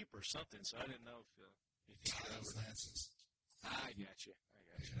in a Jeep or something, so I didn't know if you that was Lance's. I got you.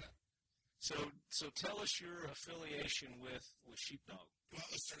 Yeah. So tell us your affiliation with Sheepdog. Well,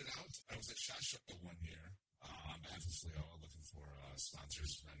 it started out, I was at SHOT Show 1 year on behalf of FLEOA, looking for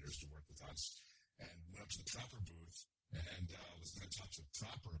sponsors, vendors to work with us, and went up to the proper booth and was going to talk to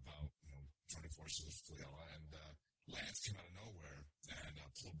proper about, joining forces with FLEOA, and Lance came out of nowhere and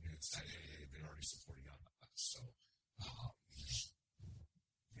pulled me and said, hey, they're already supporting us, so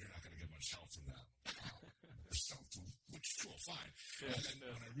you're not going to get much help from them. Which is cool, fine. And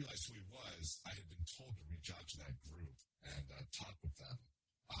then when I realized who he was, I had been told to reach out to that group and talk with them.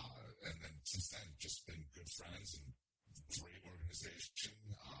 And then since then, just been good friends and great organization.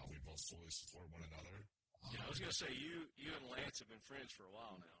 We both fully support one another. I was going to say, you and Lance have been friends for a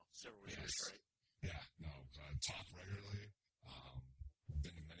while now, several years, right? Yeah, talk regularly.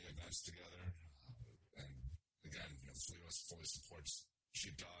 Been to many events together. And again, FLEOA fully supports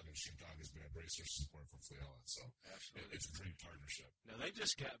Sheepdog, and Sheepdog has been a great source of support for FLEOA, so it's a great partnership. Now, they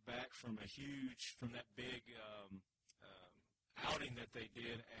just got back from that big outing that they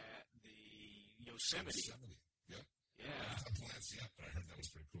did at the Yosemite. Yep. Yeah. I haven't plans yet, but I heard that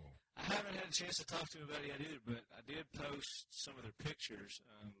was pretty cool. I haven't had a chance to talk to him about it yet either, but I did post some of their pictures.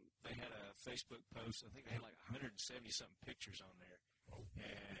 They had a Facebook post. I think they had like 170-something pictures on there. Oh.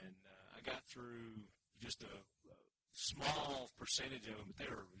 And I got through just a small percentage of them, but they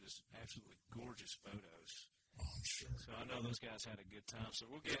were just absolutely gorgeous photos. Oh, I'm sure. So I know those guys had a good time. So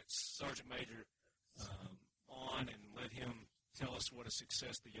we'll get Sergeant Major on and let him tell us what a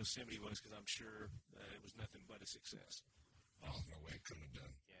success the Yosemite was, because I'm sure it was nothing but a success. Oh, no way it couldn't have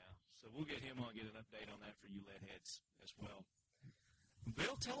been. Yeah. So we'll get him on, get an update on that for you lead heads as well.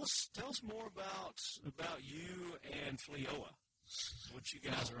 Bill, tell us more about you and FLEOA, what you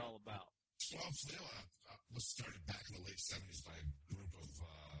guys are all about. Well, FLEOA was started back in the late 70s by a group of,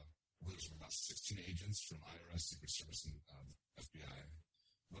 I believe it was about 16 agents from IRS, Secret Service, and FBI,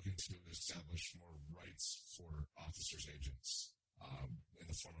 looking to establish more rights for officers, agents, in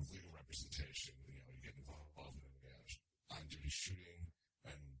the form of legal representation. You get involved in on-duty shooting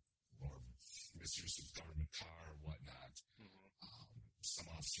or misuse of government car or whatnot.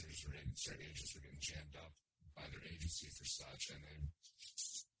 Some officers or agents were getting jammed up by their agency for such, and they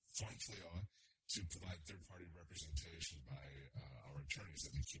formed FLEOA to provide third-party representation by our attorneys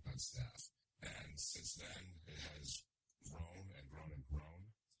that we keep on staff. And since then, it has grown and grown and grown.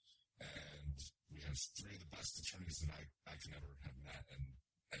 And we have three of the best attorneys that I can ever have met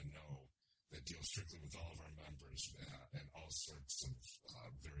and know that deal strictly with all of our members and all sorts of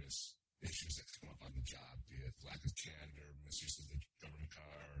various issues that come up on the job, be it lack of candor, misuse of the government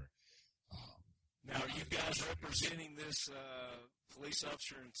car. Now, are you guys representing this police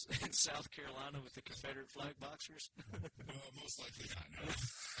officer in South Carolina with the Confederate flag boxers? Well, most likely not, no.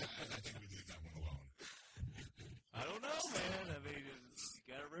 I think we leave that one alone. I don't know, man. I mean, you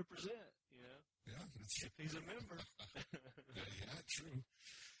got to represent, you know? Yeah. If he's a member. Yeah, true.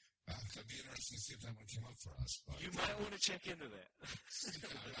 That'd be interesting to see if that one came up for us. But, you might want to check into that.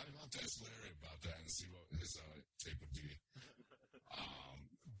 I'd love to ask Larry about that and see what his take would be.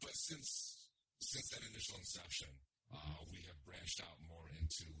 But since that initial inception, we have branched out more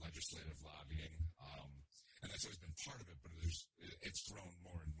into legislative lobbying, and that's always been part of it, but it's grown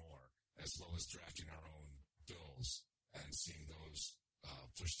more and more, as well as drafting our own bills and seeing those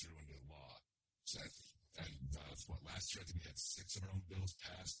pushed through into law. So last year I think we had 6 of our own bills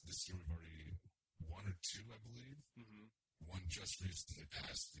passed. This year we've already 1 or 2, I believe. One just recently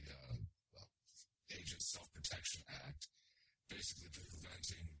passed the Agent Self-Protection Act, basically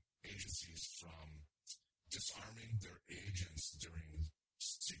preventing agencies from disarming their agents during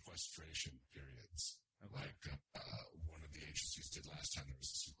sequestration periods, like one of the agencies did last time there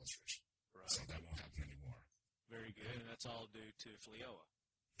was a sequestration. Right. So that won't happen anymore. Very good, and that's all due to FLEOA.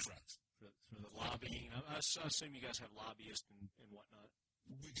 Correct. For the lobbying. I assume you guys have lobbyists and whatnot.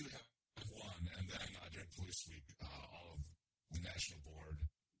 We do have one, and then during Police Week, all of the national board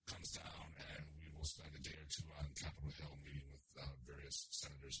comes down, and we will spend a day or 2 on Capitol Hill meeting with various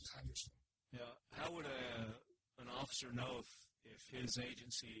senators and congressmen. Yeah. How would an officer know if his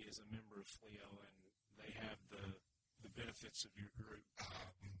agency is a member of FLEOA and they have the benefits of your group?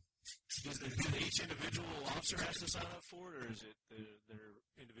 Does each individual officer has to sign up for it, or is it their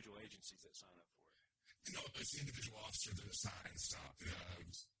individual agencies that sign up for it? No, it's the individual officer that signs up.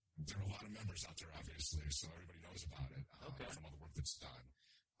 There are a lot of members out there, obviously, so everybody knows about it from all the work that's done.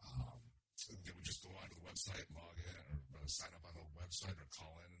 They would just go onto the website, log in, or sign up on the website, or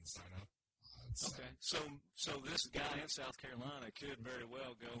call in and sign up. Okay, so this guy in South Carolina could very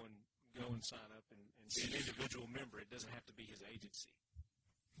well go and sign up and be an individual member. It doesn't have to be his agency.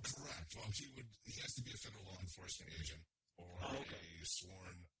 Correct. Well, he has to be a federal law enforcement agent or a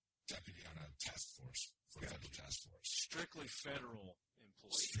sworn deputy on a task force for a federal task force. Strictly federal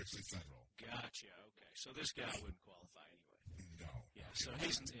employee. Strictly federal. Gotcha. Okay, so this guy wouldn't qualify anyway. No. Yeah. So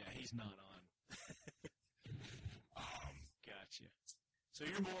he's not on. Gotcha. So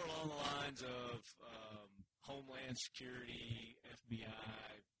you're more along the lines of Homeland Security,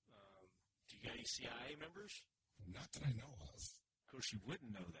 FBI. Do you got any CIA members? Not that I know of. Of course, you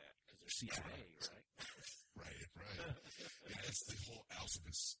wouldn't know that because they're CIA, right? Right. Yeah, it's the whole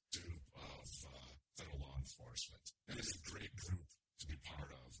alphabet soup of federal law enforcement. And it's a great group to be part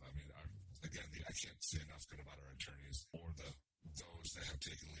of. I mean, I can't say enough good about our attorneys or those that have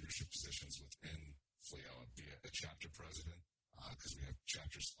taken leadership positions within FLEOA, be it a chapter president, because we have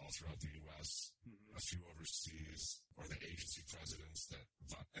chapters all throughout the U.S., a few overseas, or the agency presidents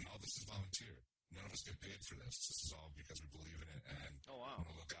and all this is volunteer. None of us get paid for this. This is all because we believe in it and want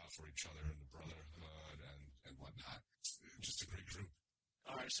to look out for each other and the brotherhood and whatnot. It's just a great group.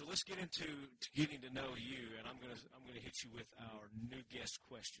 All right, so let's get into getting to know you, and I'm gonna hit you with our new guest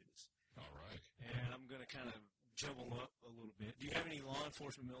questions. All right. And I'm gonna kind of jumble up a little bit. Do you have any law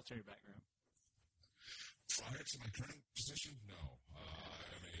enforcement military background? Prior to my current position, no.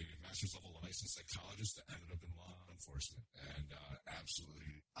 I'm a master's level licensed psychologist that ended up in law enforcement, and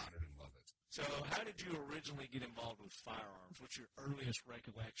absolutely honored and love it. So how did you originally get involved with firearms? What's your earliest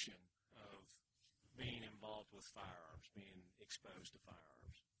recollection of being involved with firearms, being exposed to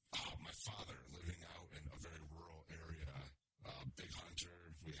firearms? My father, living out in a very rural area, big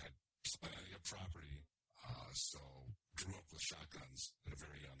hunter. We had plenty of property, so grew up with shotguns at a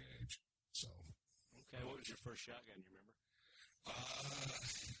very young age. So. Okay, what was your first shotgun, you remember?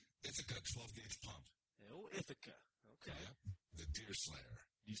 Ithaca 12-gauge pump. Oh, Ithaca. Okay. Yeah, the Deer Slayer.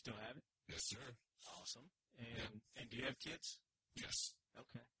 Do you still have it? Yes, sir. Awesome. And do you have kids? Yes.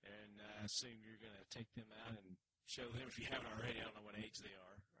 Okay. And I assume you're going to take them out and show them, if you haven't already, I don't know what age they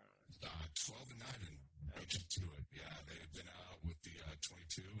are. 12 and 9 and beat them to it. Yeah, they've been out with the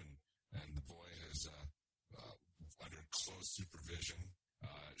 22, and the boy has, under close supervision,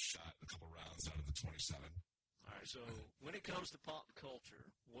 shot a couple rounds out 27. All right, so when it comes to pop culture,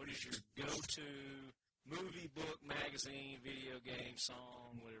 what is your go-to movie, book, magazine, video game,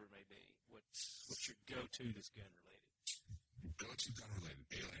 song, whatever it may be? What's your go-to that's gun-related? Go-to gun-related,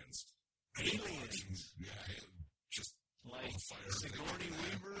 Aliens. Aliens? Yeah, just like fire. Sigourney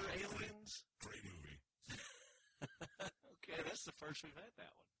Weaver, Aliens? Great movie. Okay, that's the first we've had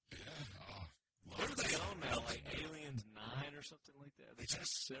that one. Yeah. What are they on now? Like Aliens 9 or something like that? They've had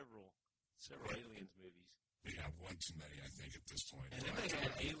several Aliens movies. Yeah, one too many, I think, at this point. And then they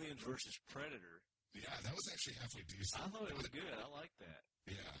had Aliens versus Predator. Yeah, that was actually halfway decent. I thought it was good. I like that.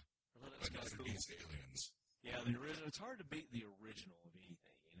 Yeah. I thought it was kind of cool. Beats Aliens. Yeah, the original. It's hard to beat the original of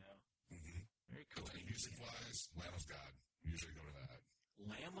anything, you know? Mm-hmm. Very cool. And music-wise, Lamb of God. Usually go to that.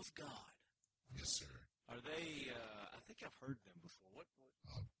 Lamb of God. Yes, sir. Are they, I think I've heard them before. What?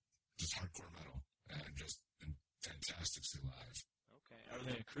 Just hardcore metal. And just fantastically live. Okay. Are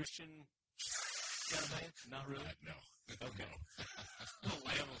they a Christian kind of band? Not really? No. Okay.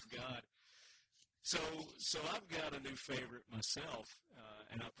 Lamb of God. So I've got a new favorite myself,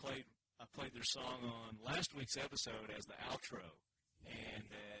 and I played their song on last week's episode as the outro, and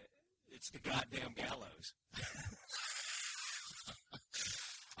it's the Goddamn Gallows.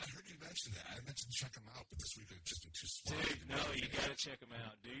 I heard you mention that. I mentioned check them out, but this week I've just been too smart. Dude, no, you got to check them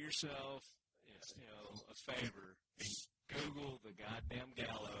out. Do yourself, a favor. Google the Goddamn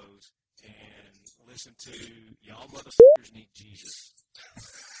Gallows and listen to Y'all Motherfuckers Need Jesus.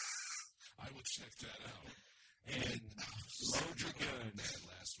 I will check that out. And load your guns. That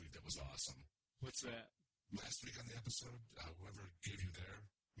last week, that was awesome. What's that? Last week on the episode, whoever gave you their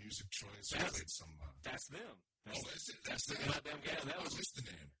music choice, played some. That's them. Is it? That's the Goddamn Gallows. That was the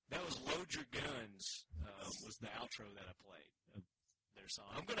name. That was Load Your Guns. Was the outro that I played of their song.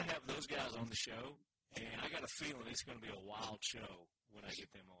 I'm going to have those guys on the show, and I got a feeling it's going to be a wild show when I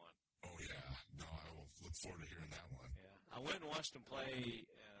get them on. Oh yeah, no, I will look forward to hearing that one. Yeah, I went and watched them play.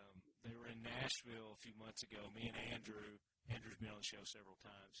 They were in Nashville a few months ago. Me and Andrew. Andrew's been on the show several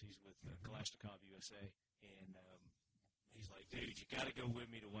times. He's with Kalashnikov USA, and he's like, "Dude, you got to go with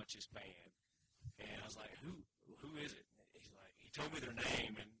me to watch this band." And I was like, "Who is it?" He's like, he told me their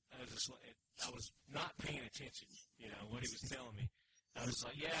name, and I was just like, I was not paying attention, what he was telling me. I was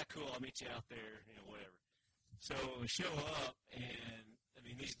like, "Yeah, cool, I'll meet you out there, whatever." So we show up, and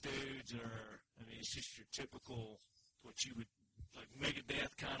these dudes are, it's just your typical, what you would, like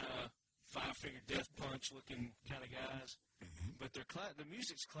Megadeth kind of, Five-Finger Death Punch looking kind of guys. Mm-hmm. But the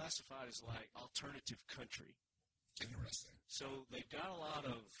music's classified as like alternative country. Interesting. So they've got a lot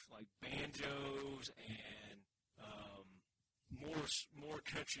of like banjos and more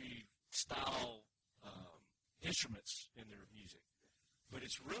country style instruments in their music. But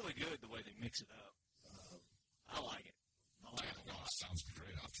it's really good the way they mix it up. I like it. Sounds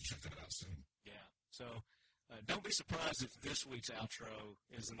great. I'll have to check that out soon. Yeah. So don't be surprised if this week's outro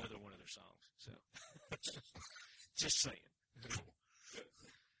is another one of their songs. So just saying. Cool.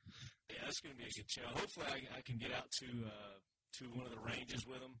 Yeah, it's going to be a good show. Hopefully I can get out to one of the ranges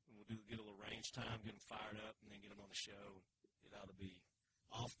with them, and we'll get a little range time, get them fired up, and then get them on the show. It ought to be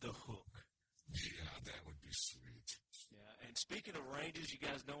off the hook. Yeah, that would be sweet. Yeah, and speaking of ranges, you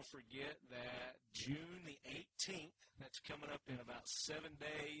guys don't forget that June the 18th, that's coming up in about 7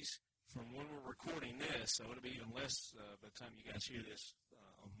 days from when we're recording this, so it'll be even less by the time you guys hear this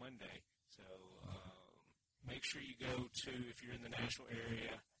on Monday. So make sure you go to, if you're in the Nashville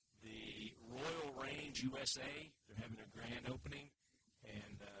area, the Royal Range USA. They're having a grand opening,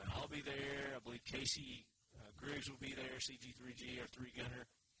 and I'll be there. I believe Casey Griggs will be there, CG3G, our three-gunner.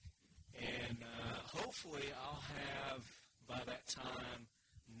 And hopefully I'll have, by that time,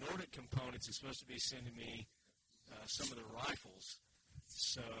 Nordic Components is supposed to be sending me some of the rifles.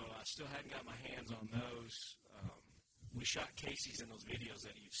 So I still hadn't got my hands on those. We shot Casey's in those videos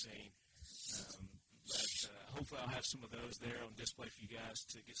that you've seen. But hopefully I'll have some of those there on display for you guys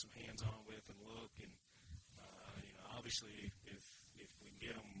to get some hands on with and look. And, obviously if we can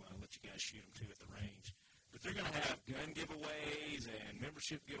get them, I'll let you guys shoot them too at the range. But they're going to have gun giveaways and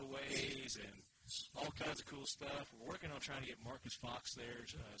membership giveaways and all kinds of cool stuff. We're working on trying to get Marcus Fox there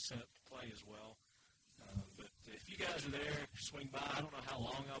set up to play as well. But if you guys are there, swing by. I don't know how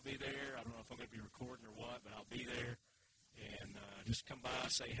long I'll be there. I don't know if I'm going to be recording or what, but I'll be there. And just come by,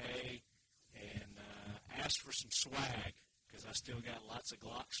 say hey, and ask for some swag because I still got lots of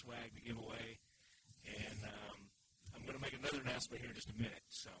Glock swag to give away. And I'm going to make another announcement here in just a minute.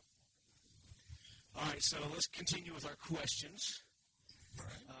 So. All right, so let's continue with our questions.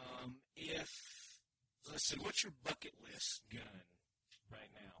 Let's see, what's your bucket list gun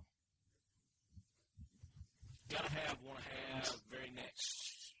right now? Want to have, very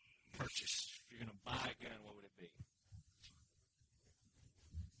next purchase. If you're you're going to buy a gun, what would it be?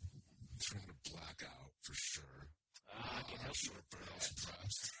 If I'm going to black out, for sure. I can help you short barrel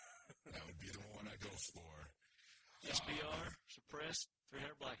suppressed. That would be the one I go for. SBR, suppressed,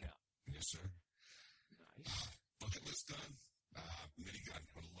 300 blackout. Yes, sir. Nice. Bucket list gun. Minigun.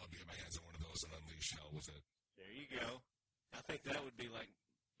 I would love to get my hands on one of those and unleash hell with it. There you go. I think that would be like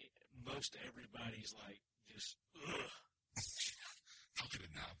most everybody's like just, ugh. How could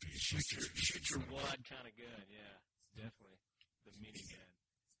it not be? Shoot your wad kind of gun. Yeah, definitely. The minigun.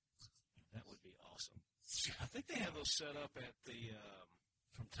 That would be awesome. I think they have those set up at the,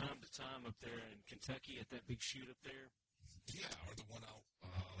 from time to time up there in Kentucky at that big shoot up there. Yeah, or the one out,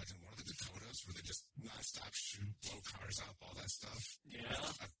 like in one of the Dakotas where they just nonstop shoot, blow cars up, all that stuff. Yeah.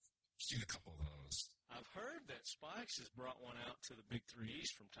 I've seen a couple of those. I've heard that Spikes has brought one out to the Big 3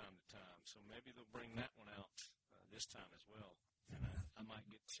 East from time to time, so maybe they'll bring that one out this time as well. And I might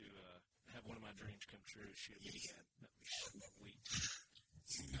get to have one of my dreams come true, shoot a minigun. That'd be sweet.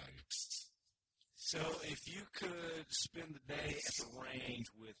 Nice. So if you could spend the day at the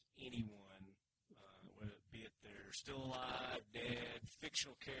range with anyone, whether it be it they're still alive, dead,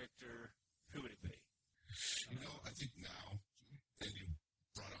 fictional character, who would it be? You know, I think now, and you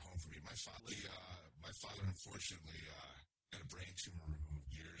brought it home for me, my father unfortunately had a brain tumor removed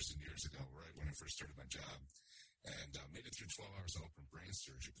years and years ago, right when I first started my job, and made it through 12 hours of open brain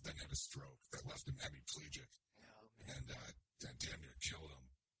surgery, but then had a stroke that left him hemiplegic, and that damn near killed him.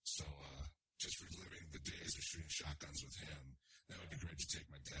 So just reliving the days of shooting shotguns with him, that would be great to take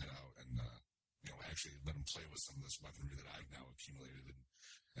my dad out and actually let him play with some of this weaponry that I've now accumulated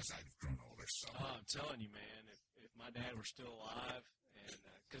as I've grown older. So I'm telling you, man, if my dad were still alive, and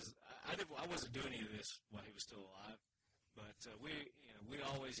because I wasn't doing any of this while he was still alive, but we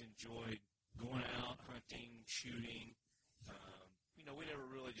always enjoyed going out hunting, shooting. We never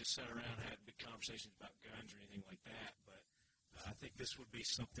really just sat around and had big conversations about guns or anything like that. But I think this would be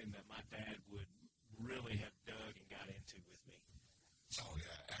something that my dad would really have dug and got into with me. Oh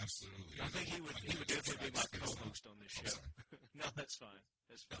yeah, absolutely. I think he would definitely be my co-host on this show. No, that's fine.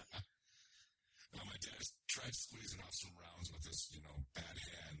 That's fine. Well, my dad tried squeezing off some rounds with his, bad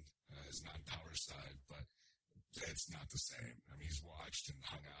hand, his non-power side, but it's not the same. I mean, he's watched and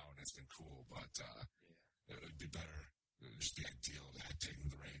hung out, and it's been cool, but it would be better. It would just be ideal to take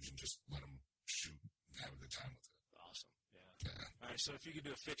him to the range and just let him shoot and have a good time with it. Awesome. Yeah. All right, so if you could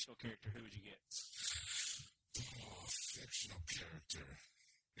do a fictional character, who would you get? Oh, fictional character.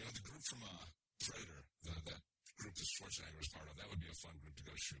 The group from Predator, that group that Schwarzenegger was part of, that would be a fun group to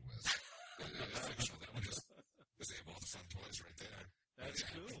go shoot with. Fictional, that would just, because they have all the fun toys right there. That's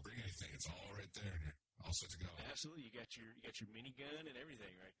cool. Don't bring anything, it's all right there, and you're all set to go. Absolutely, you got your minigun and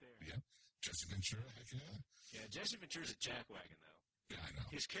everything right there. Yeah. Jesse Ventura, heck yeah. Yeah, Jesse Ventura's a jackwagon, though. Yeah, I know.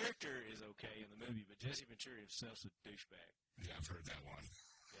 His character is okay in the movie, but Jesse Ventura himself's a douchebag. Yeah, I've heard that one.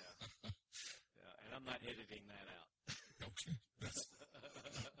 Yeah. And I'm not editing that out. Okay.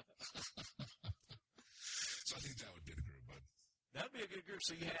 So I think that would be the group, bud. That would be a good group.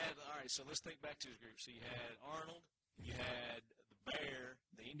 So you had, all right, so let's think back to his group. So you had Arnold, you had the bear,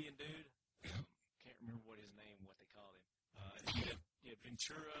 the Indian dude. Yeah. Can't remember what his name, what they called him. And you had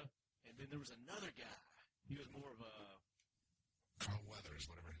Ventura, and then there was another guy. He was more of a... Carl Weathers,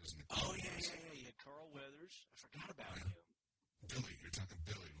 whatever his name. Oh, yeah. You had Carl Weathers. I forgot about him. Billy, you're talking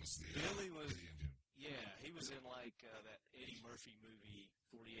Billy was the Indian dude. Yeah, he was in like that Eddie Murphy movie,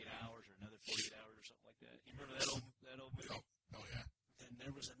 48 Hours or Another 48 Hours or something like that. You remember that old movie? Oh yeah. And there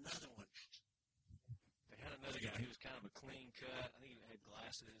was another one. They had another guy. He was kind of a clean cut. I think he had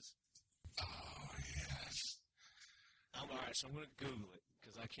glasses. Oh yes. All right, so I'm going to Google it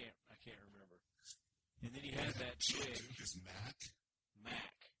because I can't remember. And then he had that chick. Is Mac?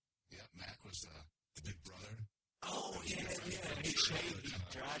 Yeah, Mac was the big brother. Oh yeah. He shaved. He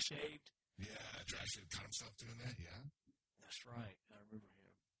dry shaved. Yeah, dry shaved. Cut himself doing that. Yeah. That's right. I remember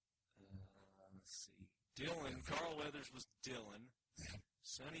him. Let's see. Dylan. Carl Weathers was Dylan. Yeah.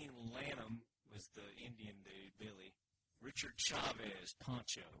 Sonny Lanham was the Indian dude, Billy. Richard Chavez,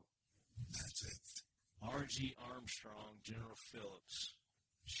 Poncho. That's it. R.G. Armstrong, General Phillips.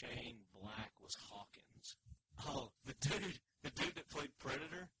 Shane Black was Hawkins. Oh, the dude that played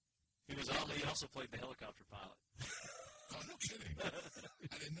Predator, he also played the helicopter pilot. Oh, no kidding.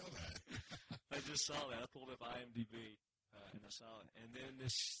 I didn't know that. I just saw that. I pulled up IMDb, and I saw it. And then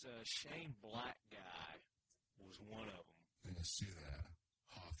this Shane Black guy was one of them. I see that.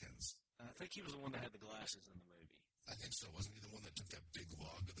 Hawkins. I think he was the one that had the glasses in the movie. I think so. Wasn't he the one that took that big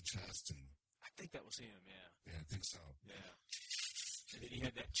log to the chest? And I think that was him, yeah. Yeah, I think so. Yeah. And then he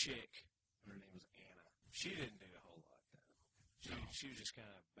had that chick. Her name was Anna. She didn't do a whole lot, though. She was just kind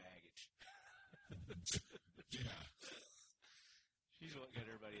of baggage. Yeah. She's what got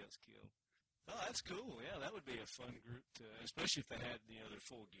everybody else killed. Oh, that's cool. Yeah, that would be a fun group to, especially if they had, their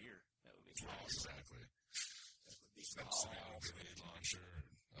full gear. That would be cool. Oh, exactly. That would be grenade launcher.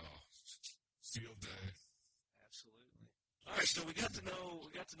 Oh, field day. Absolutely. All right, so we got to know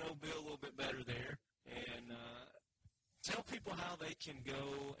Bill a little bit better there, and tell people how they can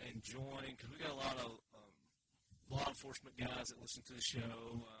go and join, because we got a lot of law enforcement guys that listen to the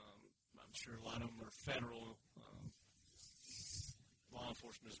show. I'm sure a lot of them are federal law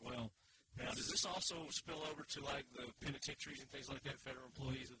enforcement as well. Now, does this also spill over to like the penitentiaries and things like that, federal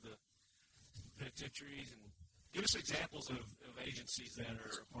employees of the penitentiaries? And give us examples of agencies that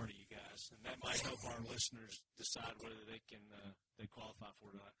are a part of you guys, and that might help our listeners decide whether they can they qualify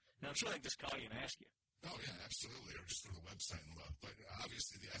for it or not. Now, I'm sure they can just call you and ask you. Oh, yeah, absolutely. Or just go to the website and look. But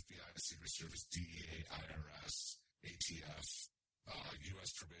obviously the FBI, the Secret Service, DEA, IRS, ATF,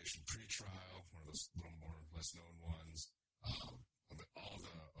 U.S. probation pretrial, one of those little more less known ones. All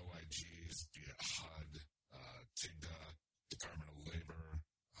the OIGs, be it HUD, TIGDA, Department of Labor,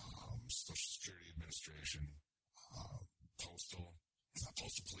 Social Security Administration, Postal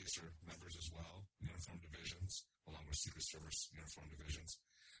Police are members as well, uniform divisions, along with Secret Service uniform divisions.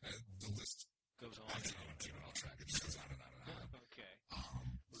 And the list goes on. I can't even keep it all track. It just goes on and on and on. Okay.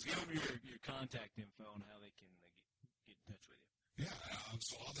 Let's give them your contact info and how they can get in touch with you. Yeah,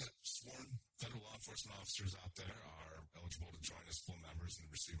 so all the sworn federal law enforcement officers out there are eligible to join as full members and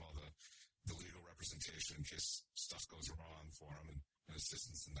receive all the legal representation in case stuff goes wrong for them and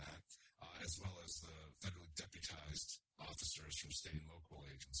assistance in that, as well as the federally deputized officers from state and local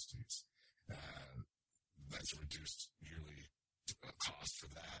agencies. That's a reduced yearly cost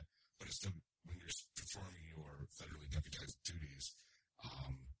for that, but it's still, when you're performing your federally deputized duties,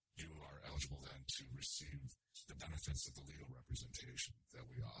 you are eligible then to receive the benefits of the legal representation that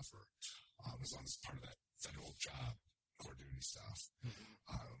we offer, as long as it's part of that federal job, core duty stuff. You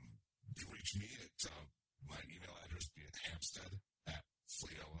can reach me at my email address, be it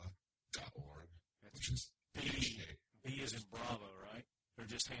Hampstead@FLEOA.org, which is B as in Bravo, right? Or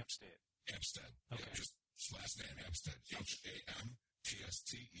just Hampstead? Hampstead. Okay. Yeah, just last name, Hampstead.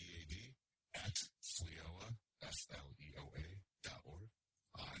 HAMPSTEAD @FLEOA, FLEOA.org.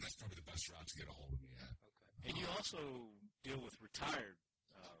 And that's probably the best route to get a hold of me at. Okay. And you also deal with retired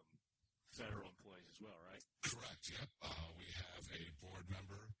federal employees as well, right? Correct, yep. We have a board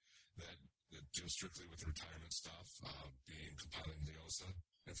member that deals strictly with retirement stuff, compiling LEOSA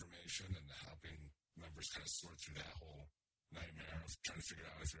information and helping members kind of sort through that whole nightmare of trying to figure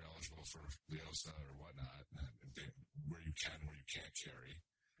out if you're eligible for LEOSA or whatnot, and where you can, where you can't carry.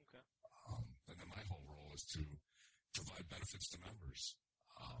 Okay. And then my whole role is to provide benefits to members.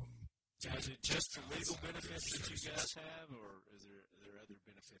 Is it just the legal benefits that you guys have, or is there other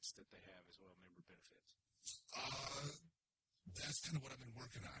benefits that they have as well, member benefits? That's kind of what I've been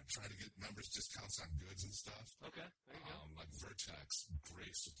working on, trying to get members discounts on goods and stuff. Okay, there you go. Like Vertex,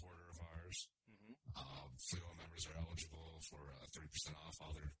 great supporter of ours. FLEOA members are eligible for 30% off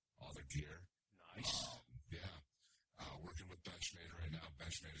all their gear. Nice. Yeah. Working with Benchmade right now.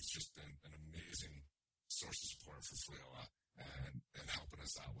 Benchmade has just been an amazing source of support for FLEOA and helping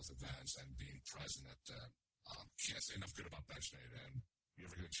us out with events and being present at them. Can't say enough good about Benchmade. And you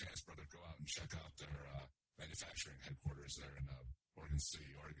ever get a chance, brother, go out and check out their manufacturing headquarters there in Oregon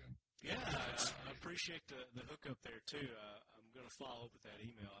City, Oregon. Yeah, I appreciate the hookup there, too. I'm going to follow up with that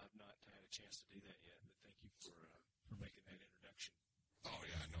email. I have not had a chance to do that yet, but thank you for making that introduction. Oh,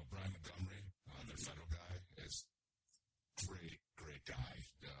 yeah, no, Brian Montgomery, their federal guy, is great guy.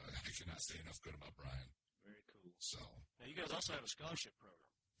 I cannot say enough good about Brian. Very cool. So now, you guys also have a scholarship program.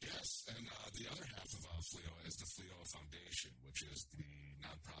 Yes, and the other half of FLEOA is the FLEOA Foundation, which is the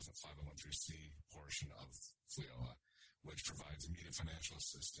nonprofit 501(c) portion of FLEOA, which provides immediate financial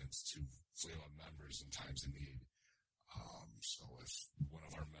assistance to FLEOA members in times of need. So if one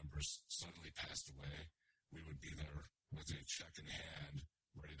of our members suddenly passed away, we would be there with a check in hand,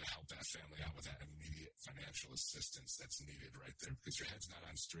 ready to help that family out with that immediate financial assistance that's needed right there, because your head's not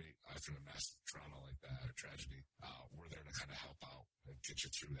on straight after a massive trauma like that or tragedy. We're there to kind of help out and get you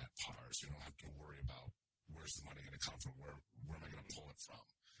through that part, so you don't have to worry about where's the money going to come from, where am I going to pull it from.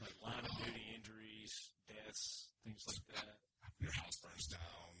 Like line of duty injuries, deaths, things like that. Your house burns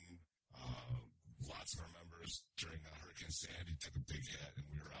down. Lots of our members during Hurricane Sandy took a big hit, and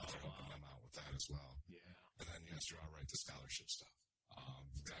we were out there helping them out with that as well. Yeah. And then, yes, you're all right, the scholarship stuff.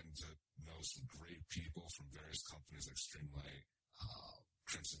 We've gotten to know some great people from various companies like Streamlight,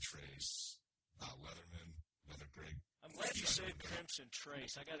 Crimson Trace, Leatherman, another great. I'm glad you said Crimson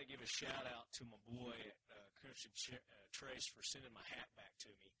Trace. I got to give a shout out to my boy Crimson Trace for sending my hat back to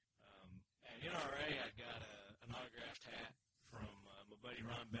me. At NRA, I got an autographed hat from my buddy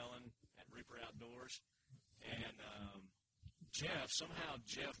Ron Bellin at Reaper Outdoors. And somehow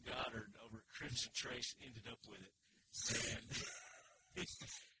Jeff Goddard over at Crimson Trace ended up with it. And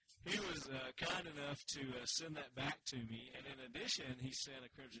he was kind enough to send that back to me. And in addition, he sent a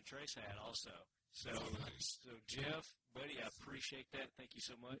Crimson Trace hat also. So Jeff, buddy, I appreciate that. Thank you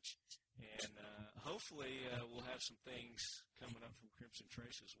so much. And hopefully we'll have some things coming up from Crimson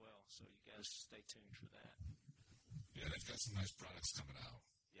Trace as well. So you guys stay tuned for that. Yeah, they've got some nice products coming out.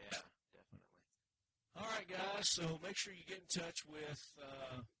 Yeah, definitely. All right, guys. So make sure you get in touch with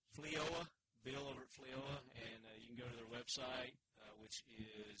FLEOA, Bill over at FLEOA, and you can go to their website, which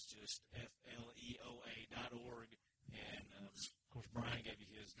is just FLEOA.org. And, of course, Brian gave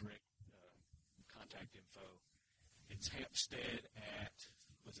you his direct contact info. It's Hampstead at,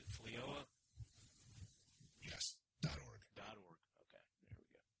 was it FLEOA? Yes, .org. Okay, there we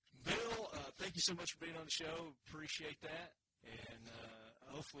go. Bill, thank you so much for being on the show. Appreciate that. And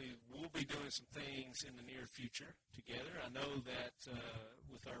hopefully we'll be doing some things in the near future together. I know that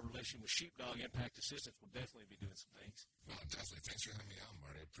with our relation with Sheepdog Impact Assistance, we'll definitely be doing some things. Well, definitely. Thanks for having me on,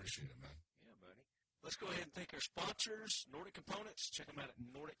 Marty. I appreciate it, man. Yeah, buddy. Let's go ahead and thank our sponsors, Nordic Components. Check them out at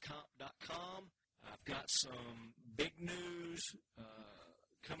nordiccomp.com. I've got some big news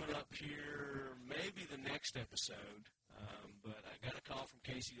coming up here, maybe the next episode. But I got a call from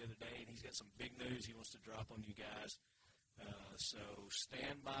Casey the other day, and he's got some big news he wants to drop on you guys. So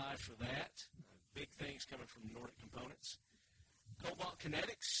stand by for that. Big things coming from Nordic Components. Cobalt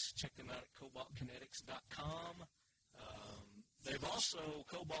Kinetics. Check them out at cobaltkinetics.com. They've also,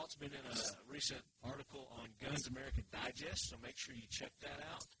 Cobalt's been in a recent article on Guns America Digest, so make sure you check that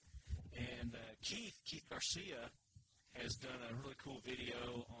out. And Keith Garcia has done a really cool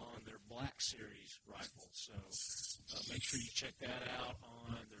video on their Black Series rifle. So make sure you check that out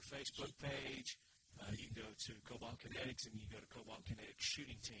on their Facebook page. You can go to Cobalt Kinetics and you go to Cobalt Kinetics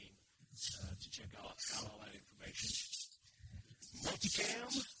Shooting Team to check out all that information.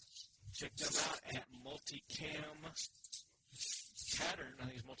 Multicam, check them out at Multicam Pattern. I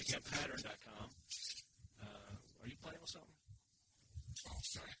think it's multicampattern.com. Are you playing with something? Oh,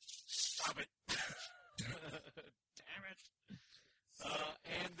 sorry. Stop it. Damn it.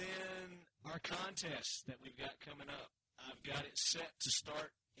 And then our contest that we've got coming up. I've got it set to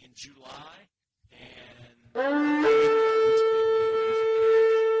start in July. And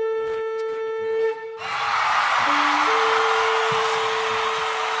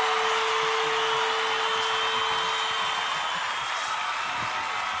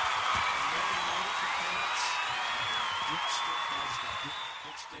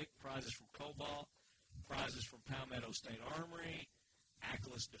prizes from Cobalt, prizes from Palmetto State Armory,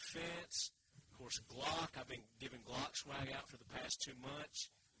 Ackless Defense, of course Glock. I've been giving Glock swag out for the past 2 months.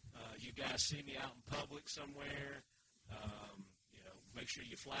 You guys see me out in public somewhere, make sure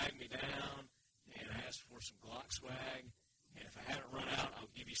you flag me down and ask for some Glock swag. And if I haven't run out, I'll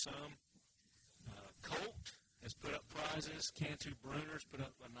give you some. Colt has put up prizes. Cantu Bruner's put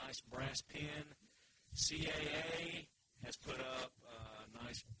up a nice brass pin. CAA has put up a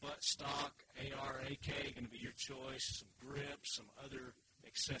nice buttstock AR-AK, going to be your choice. Some grips, some other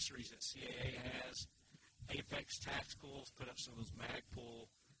accessories that CAA has. Apex Tactical has put up some of those Magpul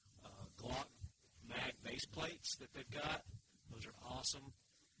Glock mag base plates that they've got. Those are awesome.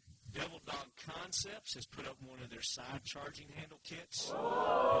 Devil Dog Concepts has put up one of their side charging handle kits.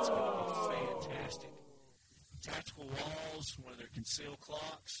 That's going to be fantastic. Tactical Walls, one of their concealed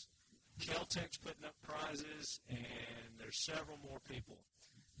clocks. Kel-Tec's putting up prizes, and there's several more people.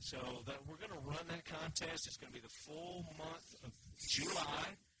 So that we're going to run that contest. It's going to be the full month of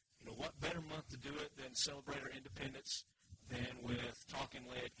July. What better month to do it than celebrate our independence than with Talking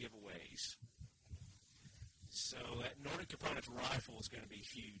Lead giveaways. So that Nordic Components rifle is going to be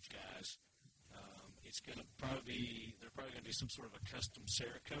huge, guys. It's going to probably going to be some sort of a custom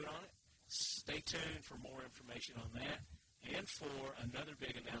Cerakote on it. Stay tuned for more information on that and for another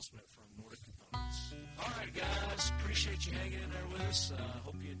big announcement from Nordic Components. All right, guys. Appreciate you hanging in there with us.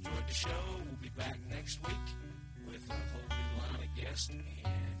 Hope you enjoyed the show. We'll be back next week with a whole new line of guests and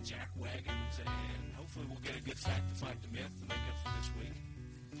jack wagons, and hopefully we'll get a good fact to fight the myth to make up for this week.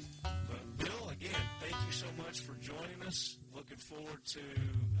 But Bill, again, thank you so much for joining us. Looking forward to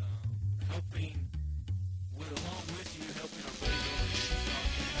helping along with you, helping our buddy over at Sheepdog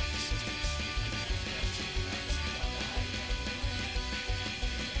Impact Assistance.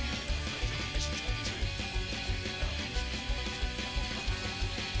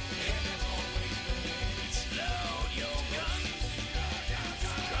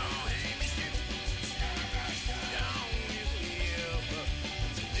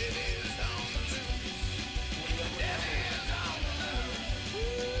 It is on.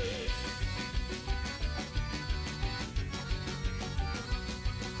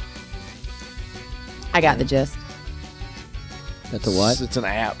 I got the gist. That's a what? It's an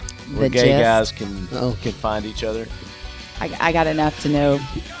app where The gay gist. guys can find each other. I got enough to know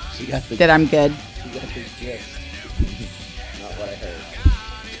She got the, that I'm good. she got the gist. Not what I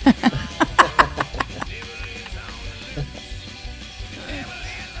heard.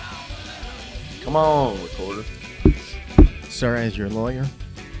 Come on, recorder. Sir, as your lawyer,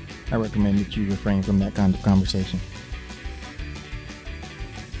 I recommend that you refrain from that kind of conversation.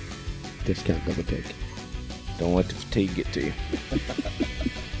 Discount double take. Don't let the fatigue get to you.